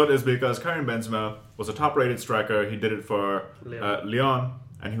going GOAT is because Karim Benzema was a top-rated striker. He did it for Lyon,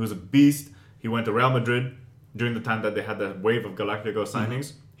 and he was a beast. He went to Real Madrid during the time that they had that wave of Galactico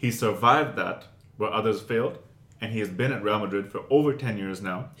signings. He survived that, where others failed, and he has been at Real Madrid for over 10 years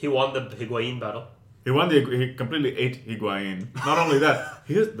now. He won the Higuain battle. He completely ate Higuain. Not only that,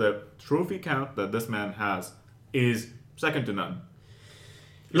 the trophy count that this man has is second to none.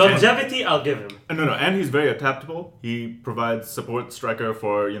 Longevity, I'll give him. No, and he's very adaptable. He provides support striker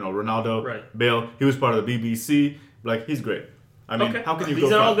for Ronaldo, Right. Bale. He was part of the BBC. Like, he's great. I mean, Okay. how can you These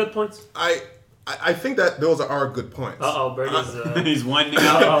go? are all from- good points. I think that those are good points. Bernie's. He's winding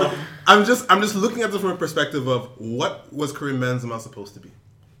up. I'm just looking at this from a perspective of what was Karim Benzema supposed to be.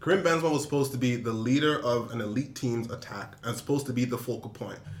 Karim Benzema was supposed to be the leader of an elite team's attack and supposed to be the focal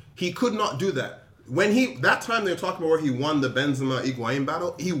point. He could not do that. That time they were talking about where he won the Benzema-Higuain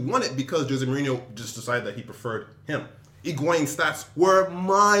battle, he won it because Jose Mourinho just decided that he preferred him. Higuain's stats were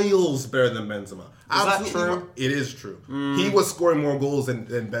miles better than Benzema. Is that true? It is true. He was scoring more goals than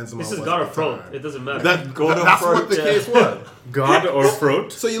Benzema This was is God at or the Fraud. time. It doesn't matter. That's what the case was. God or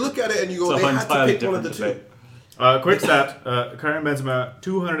Froat? So you look at it and you go, It's they an had to entirely pick one of the different two. debate. Quick stat: Karim Benzema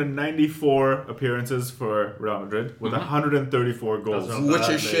 294 appearances for Real Madrid with 134 goals, That's Which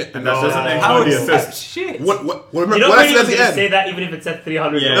is shit. and that doesn't How include the is that assists. shit? What You know, I Brady said was at the going to end? say that even if it said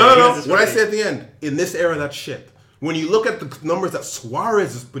 300. Yeah. No. What I say at the end, in this era, that's shit. When you look at the numbers that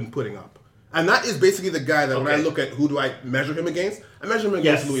Suarez has been putting up, and that is basically the guy that when I Okay. look at who do I measure him against, I measure him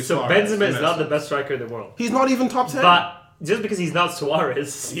against Yes, Luis so Suarez. Benzema is not the best striker in the world. He's not even top 10. But just because he's not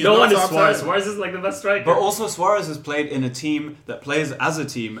Suarez, He's no not one is top Suarez. 10. Suarez is like the best striker. But also, Suarez has played in a team that plays as a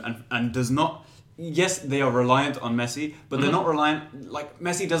team and does not. Yes, they are reliant on Messi, but they're not reliant. Like,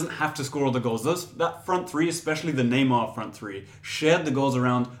 Messi doesn't have to score all the goals. That front three, especially the Neymar front three, shared the goals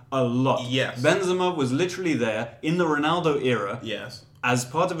around a lot. Yes. Benzema was literally there in the Ronaldo era yes. as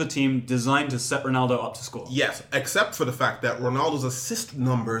part of a team designed to set Ronaldo up to score. Yes, except for the fact that Ronaldo's assist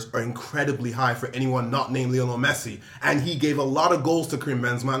numbers are incredibly high for anyone not named Lionel Messi, and he gave a lot of goals to Karim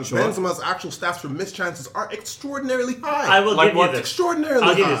Benzema. And Benzema's actual stats for missed chances are extraordinarily high. I will Like give what? you this. Extraordinarily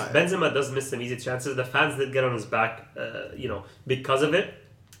I'll give high. you this. Benzema does miss some easy chances. The fans did get on his back, because of it.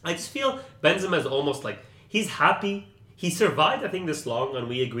 I just feel Benzema is almost like he's happy. He survived, I think, this long, and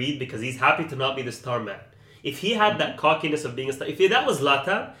we agreed because he's happy to not be the star man. If he had that cockiness of being a star, if that was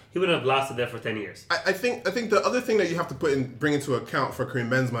Lata, he wouldn't have lasted there for 10 years. I think the other thing that you have to bring into account for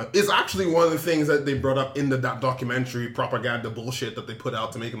Karim Benzema is actually one of the things that they brought up in that documentary propaganda bullshit that they put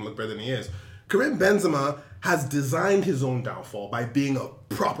out to make him look better than he is. Karim Benzema has designed his own downfall by being a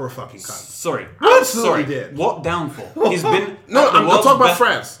proper fucking cunt. Sorry. Absolutely Sorry. did. What downfall? He's been. No, at the I'm world's talking about best-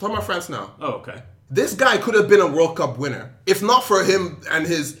 France. Talking about France now. Oh, okay. This guy could have been a World Cup winner if not for him and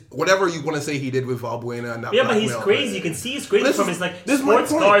his whatever you want to say he did with Valbuena and that. Yeah, but he's blackmail. crazy. You can see he's crazy This from is- his like this is my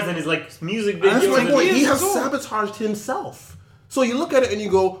sports point. cars and his like music videos. That's my and point. his- He has cool. sabotaged himself. So you look at it and you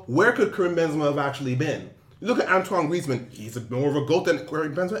go, where could Karim Benzema have actually been? You look at Antoine Griezmann. He's more of a GOAT than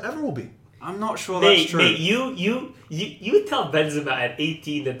Karim Benzema ever will be. I'm not sure that's Mate, true. you tell Benzema at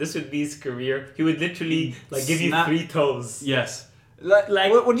 18 that this would be his career. He would literally like give you Snap. 3 toes. Yes. Like-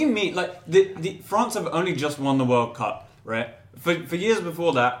 what do you mean? Like, the France have only just won the World Cup, right? For years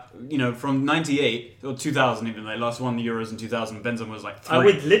before that, from 98 or 2000 even, they last won the Euros in 2000. Benzema was like 3. I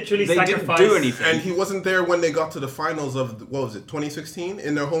would literally They sacrifice. didn't do anything. And he wasn't there when they got to the finals of, 2016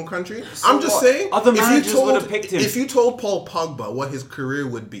 in their home country? I'm just what? saying, Other managers would have picked him. if you told Paul Pogba what his career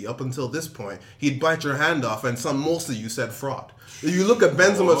would be up until this point, he'd bite your hand off, and most of you said fraud. If you look at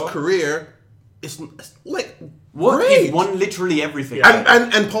Benzema's career, it's like, What? great. He won literally everything. Yeah.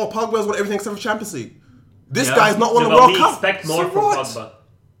 And Paul Pogba has won everything except for Champions League. This Yeah. guy's not won No, the but World we Cup. expect more So from what? Pogba.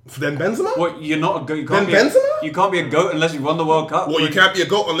 Then Benzema? What, you're not a goat. You can't Then be Benzema? You can't be a goat unless you've won the World Cup. Well, you can't be a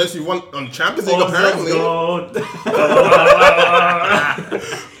GOAT unless you won on Champions League, Ozil's apparently. goat.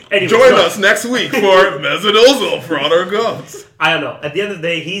 Anyway, Join so- us next week for Mesut Ozil, fraud or GOATs. I don't know. At the end of the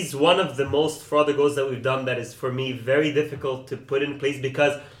day, he's one of the most fraud goals that we've done that is, for me, very difficult to put in place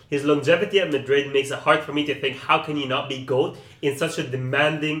because his longevity at Madrid makes it hard for me to think, how can you not be GOAT in such a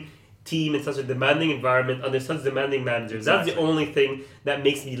demanding team, in such a demanding environment, under such demanding managers? That's the only thing that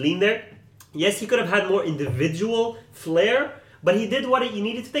makes me lean there. Yes, he could have had more individual flair, but he did what he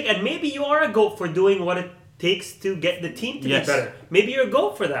needed to take. And maybe you are a GOAT for doing what it takes to get the team to Yes. be better. Maybe you're a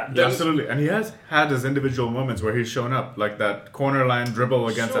GOAT for that. Absolutely, and he has had his individual moments where he's shown up, like that corner line dribble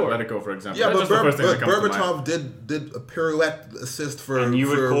against Sure. Atletico, for example. Yeah, That's but, just the first thing that comes to mind. Berbatov did a pirouette assist for And you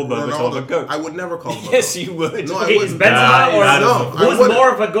would for call Berbatov Ronaldo. a GOAT. I would never call him a Yes, GOAT. you would. No, Okay, I it's wouldn't. Benzema or that is no, a- I who's wouldn't.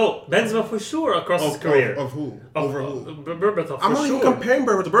 more of a GOAT? Benzema for sure across his career. Of who? Of- Over who? Berbatov for I'm not sure. even comparing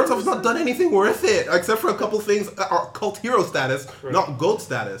Berbatov. Berbatov's not done anything worth it, except for a couple things that are cult hero status, not GOAT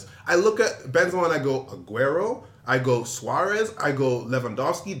status. I look at Benzema and I go Aguero, I go Suarez, I go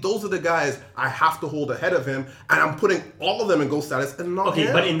Lewandowski. Those are the guys I have to hold ahead of him, and I'm putting all of them in GOAT status and not Okay,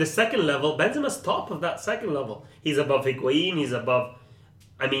 him. but in the second level, Benzema's top of that second level. He's above Higuain. He's above.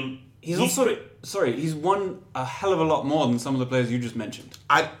 I mean, He's also he's won a hell of a lot more than some of the players you just mentioned.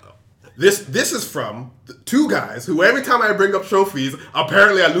 This is from the two guys who every time I bring up trophies,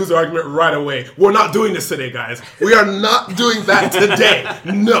 apparently I lose the argument right away. We're not doing this today, guys. We are not doing that today.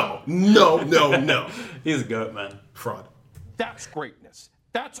 No. He's a goat, man. Fraud. That's greatness.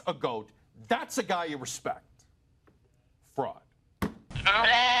 That's a GOAT. That's a guy you respect. Fraud.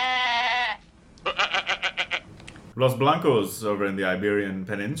 Los Blancos over in the Iberian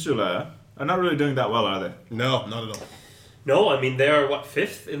Peninsula are not really doing that well, are they? No, not at all. No, I mean they are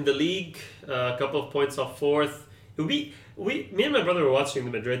fifth in the league, a couple of points off fourth. It would be me and my brother were watching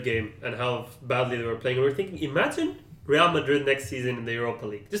the Madrid game and how badly they were playing. And we were thinking, imagine Real Madrid next season in the Europa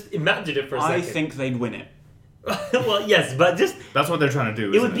League. Just imagine it for a I second. think they'd win it. Well, yes, but just That's what they're trying to do.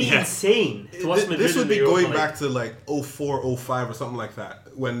 it Isn't would be Yeah. insane to watch Madrid. This would in be the Europa going League. back to like 04, 05 or something like that,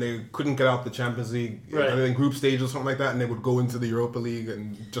 when they couldn't get out the Champions League, Right. in group stage or something like that, and they would go into the Europa League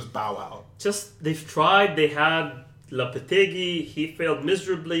and just bow out. Just they've tried. They had Lopetegui. He failed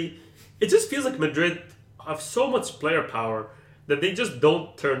miserably. It just feels like Madrid have so much player power that they just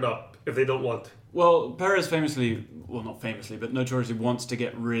don't turn up if they don't want to. Well, Perez famously, well, not famously, but notoriously wants to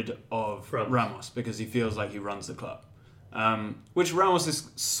get rid of Ramos because he feels like he runs the club. Which Ramos is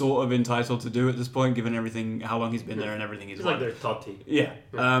sort of entitled to do at this point, given everything, how long he's been there and everything he's It's won. like they're Totti. Yeah.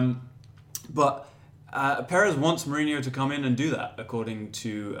 But Perez wants Mourinho to come in and do that, according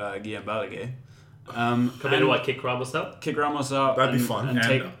to Guillaume Balaguer. Come in and what, kick Ramos out? Kick Ramos out That'd be and, fun. and And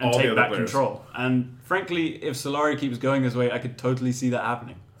take, all the take other back players. control. And frankly, if Solari keeps going this way, I could totally see that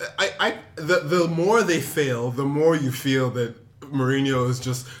happening. The more they fail, the more you feel that Mourinho is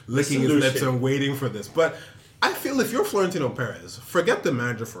just licking his solution. lips and waiting for this. But I feel if you're Florentino Perez, forget the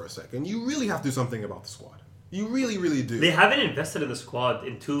manager for a second. You really have to do something about the squad. You really, really do. They haven't invested in the squad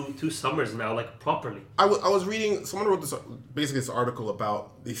in two summers now, like properly. I was reading, someone wrote this article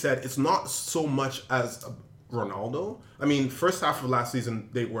about, they said it's not so much as Ronaldo. I mean, first half of last season,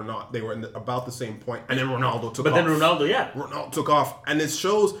 they were in about the same point, and then Ronaldo took off. But then Ronaldo, yeah. Ronaldo took off, and it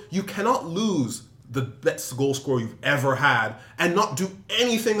shows you cannot lose the best goal scorer you've ever had and not do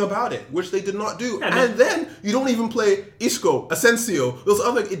anything about it, which they did not do. Yeah, and then you don't even play Isco, Asensio, those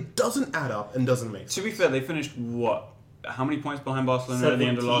other. It doesn't add up and doesn't make sense. To be fair, they finished what? How many points behind Barcelona at the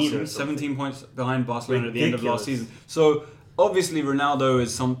end of last 17 or season? something. 17 points behind Barcelona at the end of last Ridiculous. season. So obviously Ronaldo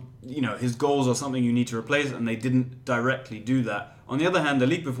is his goals are something you need to replace, and they didn't directly do that. On the other hand, the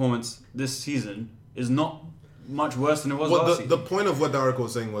league performance this season is not much worse than it was Well, last the season. point of what the article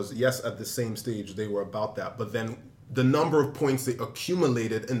was saying was, yes, at the same stage they were about that, but then the number of points they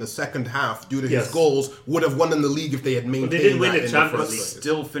accumulated in the second half due to his Yes. goals would have won in the league if they had maintained didn't win that the in Champions the League. first place.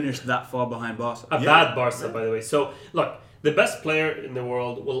 Still finished that far behind Barca. A bad Barca, by the way. So, look, the best player in the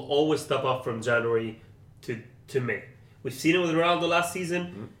world will always step up from January to May. We've seen it with Ronaldo last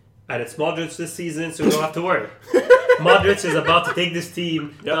season, and it's Modric this season, so we don't have to worry. Modric is about to take this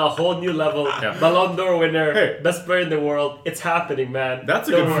team to a whole new level. Yeah. Ballon d'Or winner, Hey. best player in the world. It's happening, man. That's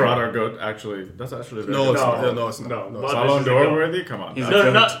a Don't good worry. fraud or goat, actually. That's actually very No, good. it's No. not. No, it's not. No. No, Modric it's is Ballon a d'Or goat. worthy? Come on. He's That's- a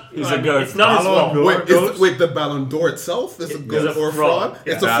No, goat. not. He's I a mean, goat. It's not his Ballon fault. d'Or. Wait, the Ballon d'Or itself is a good a or a fraud. fraud?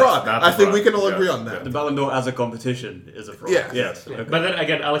 It's Yeah, a fraud. that's I a think fraud. we can all Yes. agree on that. The Ballon d'Or as a competition is a fraud. Yeah. Yes. Okay. But then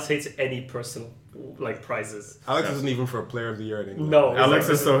again, Alex hates any personal prizes. Alex isn't even for a player of the year in England. No, Alex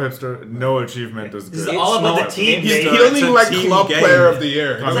is so hipster. No achievement is This good. is all about the not team. hipster. He mate. doesn't It's even a like team club game. player of the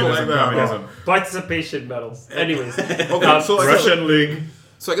year. He doesn't Communism, like that. communism. Participation medals. Anyways, Okay, so Russian league.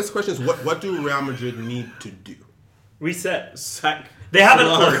 So I guess the question is, what do Real Madrid need to do? Reset. Sack. They haven't.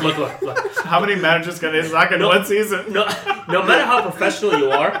 Solari. Look. How many managers can they sack in one season? No matter how professional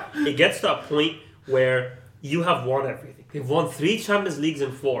you are, it gets to a point where you have won everything. They've won 3 Champions Leagues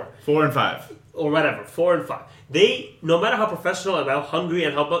in 4. 4 and 5. Or whatever, 4 and 5. They, no matter how professional and how hungry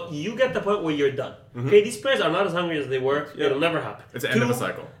and how, you get the point where you're done. Okay, these players are not as hungry as they were. Yeah. It'll never happen. It's the end of a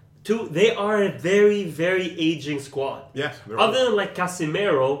cycle. 2, they are a very, very aging squad. Yeah, they're Other old. than like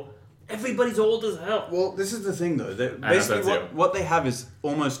Casemiro, everybody's old as hell. Well, this is the thing though. And Basically, Asensio. what they have is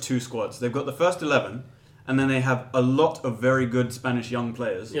almost 2 squads. They've got the first 11, and then they have a lot of very good Spanish young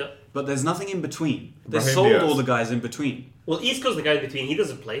players. Yeah. But there's nothing in between. They Brahim sold Diaz. all the guys in between. Well, Isco's the guy in between. He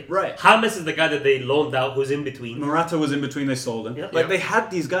doesn't play. Right. James is the guy that they loaned out who's in between. Morata was in between. They sold him. Yeah. Like Yeah. they had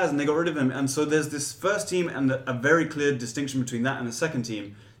these guys and they got rid of him. And so there's this first team and a very clear distinction between that and the second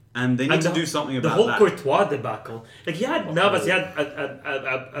team. And they need And to do something about the whole that. Courtois debacle. Like he had Navas, he had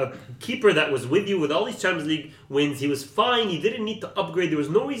a keeper that was with you with all these Champions League wins. He was fine. He didn't need to upgrade. There was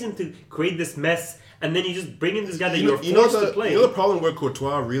no reason to create this mess. And then you just bring in this guy that you're forced to play. You know the problem where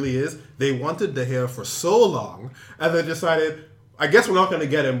Courtois really is? They wanted De Gea for so long, and they decided, I guess we're not going to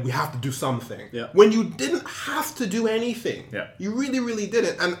get him. We have to do something. Yeah. When you didn't have to do anything. Yeah. You really, really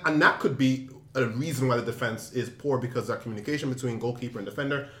didn't. And that could be a reason why the defense is poor, because that communication between goalkeeper and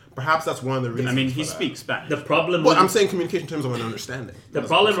defender. Perhaps that's one of the reasons. I mean, for he that. speaks Spanish. The problem Well, with I'm saying communication in terms of an understanding. The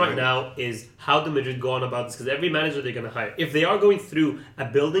problem right now is how do Madrid go on about this? Because every manager they're going to hire, if they are going through a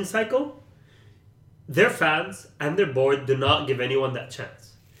building cycle, their fans and their board do not give anyone that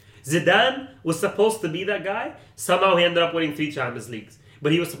chance. Zidane was supposed to be that guy. Somehow he ended up winning 3 Champions Leagues.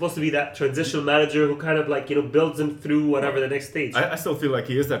 But he was supposed to be that transitional manager who kind of like, builds them through whatever the next stage. I still feel like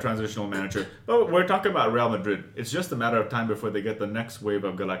he is that transitional manager. But we're talking about Real Madrid. It's just a matter of time before they get the next wave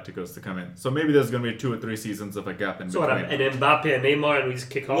of Galacticos to come in. So maybe there's going to be 2 or 3 seasons of a gap in So what, between. and Mbappe and Neymar and we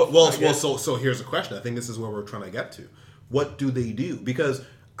just kick off? Well, I guess. so here's a question. I think this is where we're trying to get to. What do they do? Because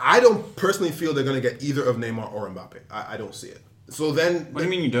I don't personally feel they're going to get either of Neymar or Mbappe. I don't see it. So then, What do you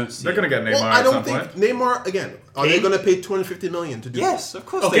mean you don't see They're it? going to get Neymar well, I at don't some think point. Neymar again. Are they Kane? going to pay 250 million to do? Yes, of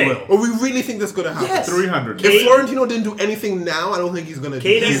course Okay. they That? will. Or we really think that's going to happen? Yes. 300. If Florentino didn't do anything now, I don't think he's going to. do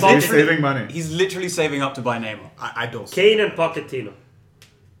Kane that. and He's Pochettino. saving money. He's literally saving up to buy Neymar. I don't. See Kane and Pochettino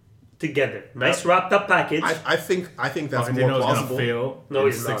together. Nice wrapped up package. I think that's more Pochettino's going to plausible. fail No, in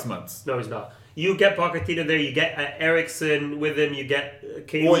he's 6 not. months. No, he's not. You get Pochettino there, you get Ericsson with him, you get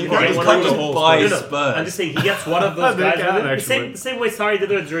Kane. Well, you with can't him. just One come of to those- buy No, no. Spurs. I'm just saying he gets one of those They guys can, with him. actually. The same way Sarri did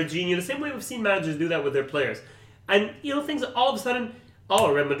with Jorginho, the same way we've seen managers do that with their players. And things all of a sudden,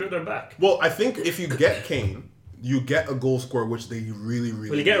 Real Madrid are back. Well, I think if you get Kane, you get a goal scorer, which they really, really.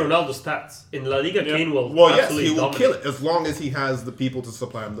 Well, you get need. Ronaldo's stats in La Liga. Kane will Well, yes, absolutely he will dominate. kill it as long as he has the people to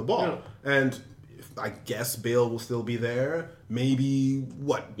supply him the ball. Yeah. And I guess Bale will still be there. Maybe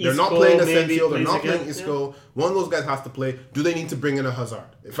what? They're Isco not playing maybe Asensio. They're plays not again, playing Isco. One of those guys has to play. Do they need to bring in a Hazard?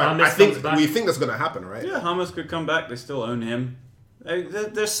 In fact, James I think comes back. we think that's going to happen, right? Yeah, Hamas could come back. They still own him.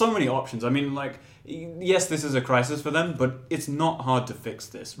 There's so many options. I mean, like, yes, this is a crisis for them, but it's not hard to fix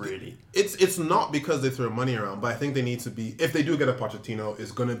this, really. It's not because they throw money around, but I think they need to be. If they do get a Pochettino,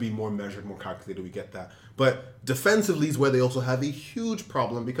 it's going to be more measured, more calculated. We get that. But defensively is where they also have a huge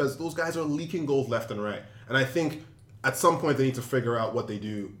problem because those guys are leaking goals left and right. And I think at some point they need to figure out what they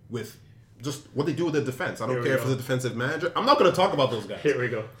do with just what they do with the defense. I don't Here we care if go. it's a defensive manager. I'm not going to talk about those guys. Here we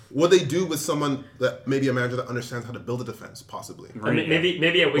go. What they do with someone that maybe a manager that understands how to build a defense, possibly. I mean,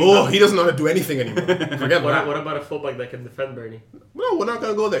 maybe a wing Oh, back. he doesn't know how to do anything anymore. Forget that. What about a fullback that can defend Bernie? No, we're not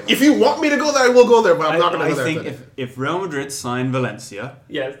going to go there. If you want me to go there, I will go there, but I'm not going to I go there. think today. if Real Madrid sign Valencia,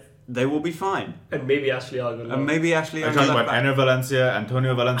 Yes, they will be fine. and maybe Ashley Algon. And maybe actually Are you Young talking left about back. Enner Valencia,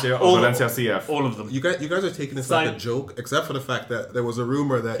 Antonio Valencia, or All- Valencia CF? All of them. You guys are taking this Sign- like a joke, except for the fact that there was a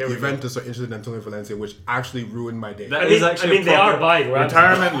rumor that Here we Juventus are interested in Antonio Valencia, which actually ruined my day. That I is mean, actually a they are proper- buying Ramsey.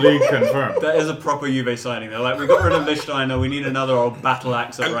 Retirement league confirmed. That is a proper Juve signing. They're like, we got rid of Lichtsteiner, we need another old battle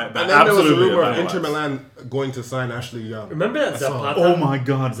axe at right back. And then there was a Absolutely rumor a of battle Inter axe. Milan going to sign Ashley Young. Remember that I saw Zapata? Oh my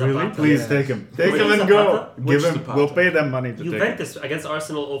God! Really? Zapata. Please Yeah. take him. Take Wait, him and Zapata? go. Which Give him. Zapata? We'll pay them money to take him. Juventus against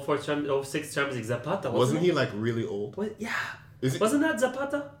Arsenal 06 Champions League. Zapata Wasn't he like really old? What? Yeah. Is it- Wasn't that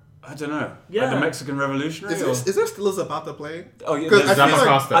Zapata? I don't know. Yeah. Like the Mexican Revolutionary? Is there still a Zapata playing? Oh, yeah. 'Cause there's I feel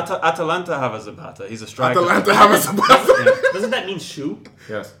like Zapata. Atalanta have a Zapata. He's a striker. Atalanta have a Zapata. Doesn't that mean shoe?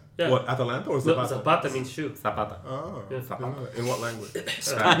 Yes. Yeah. What, Atalanta or No, Zapata? Zapata means shoe. Zapata. Oh, Yeah. in what language?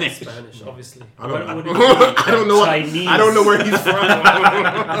 Spanish. Spanish, obviously. I don't, What would I, it be? I don't know. Chinese. I don't know where he's from.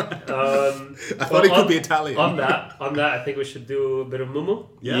 I thought he could be Italian. On that, I think we should do a bit of mumu.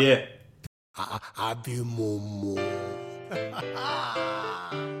 Yeah. I be Momo.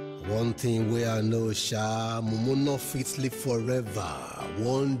 One thing where I know, Sha, Mumu not fit sleep forever.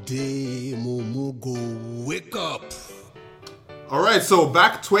 One day, Mumu go wake up. All right, so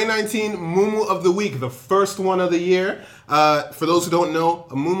back 2019 Mumu of the Week, the first one of the year. For those who don't know,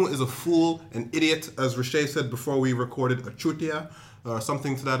 a Mumu is a fool, an idiot, as Rashay said before we recorded, a chutia, or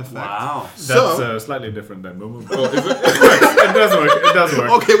something to that effect. Wow. That's slightly different than Mumu. Oh, is it? It does work. It does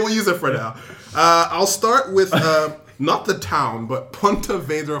work. Okay, we'll use it for now. I'll start with not the town, but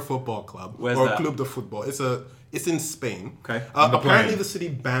Pontevedra Football Club. Where's or that? Club de Football. It's in Spain. Okay. Apparently plane. the city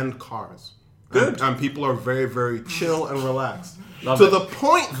banned cars. Good. And people are very, very chill and relaxed. Love to it. the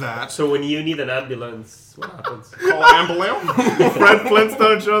point that So when you need an ambulance, what happens? call ambulance. Fred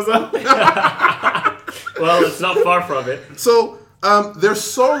Flintstone shows up. Well, it's not far from it. So they're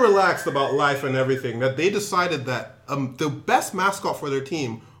so relaxed about life and everything that they decided that the best mascot for their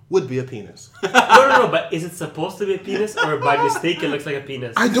team would be a penis. No, but is it supposed to be a penis, or by mistake it looks like a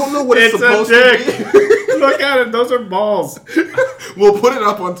penis? I don't know what it's, It's supposed a to dick. be. Look at it. Those are balls. We'll put it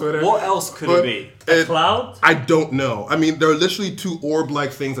up on Twitter. What else could But it be? A cloud? I don't know. I mean, they're literally two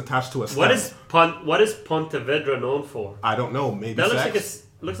orb-like things attached to a stem. What is Pontevedra known for? I don't know. Maybe That sex.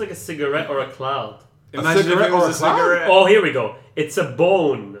 looks like a cigarette or a cloud. Imagine if cigarette it was or a a cloud? cigarette. Oh, here we go. It's a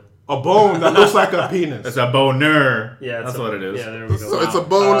bone. A bone that looks like a penis. It's a boner. Yeah, That's what it is. Yeah, there we go. So it's a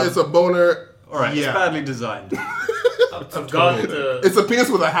bone. It's a boner. All right, Yeah. it's badly designed. I've got. It's a penis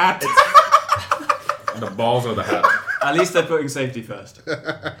with a hat. The balls are the hat. At least they're putting safety first.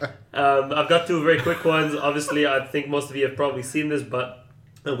 I've got two very quick ones. Obviously, I think most of you have probably seen this, but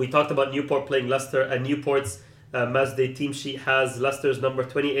we talked about Newport playing Leicester, and Newport's match day team sheet has Leicester's number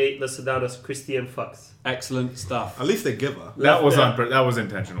 28 listed down as Christian Fuchs. Excellent stuff. At least they give her. That was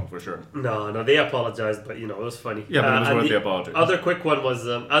intentional for sure. No, they apologized, but it was funny. Yeah, but it was and worth the apology. Other quick one was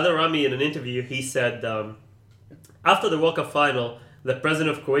Adel Rami in an interview. He said after the World Cup final, the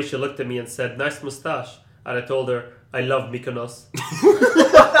president of Croatia looked at me and said, "Nice mustache," and I told her, "I love Mykonos."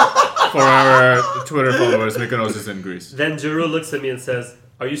 For our Twitter followers, Mykonos is in Greece. Then Giroud looks at me and says,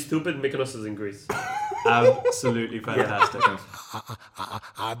 "Are you stupid? Mykonos is in Greece." Absolutely fantastic.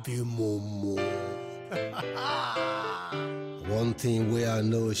 Abi Momo. One thing where I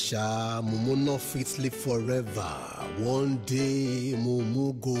know, Sha, Mumu not fit sleep forever. One day,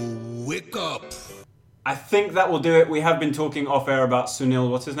 Mumu go wake up. I think that will do it. We have been talking off air about Sunil,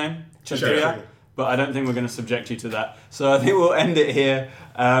 what's his name? Chetria. But I don't think we're going to subject you to that. So I think we'll end it here.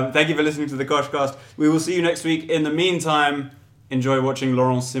 Thank you for listening to the Koshcast. We will see you next week. In the meantime, enjoy watching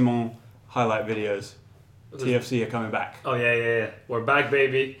Laurent Simon highlight videos. TFC are coming back. Oh, yeah. We're back,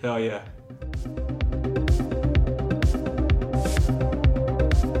 baby. Hell yeah.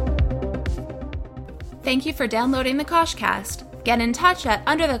 Thank you for downloading the Koshcast. Get in touch at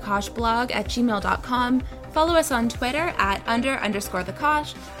underthekoshblog@gmail.com. Follow us on Twitter at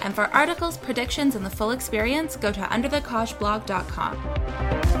 @under_thekosh. And for articles, predictions, and the full experience, go to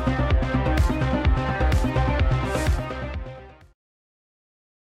underthekoshblog.com.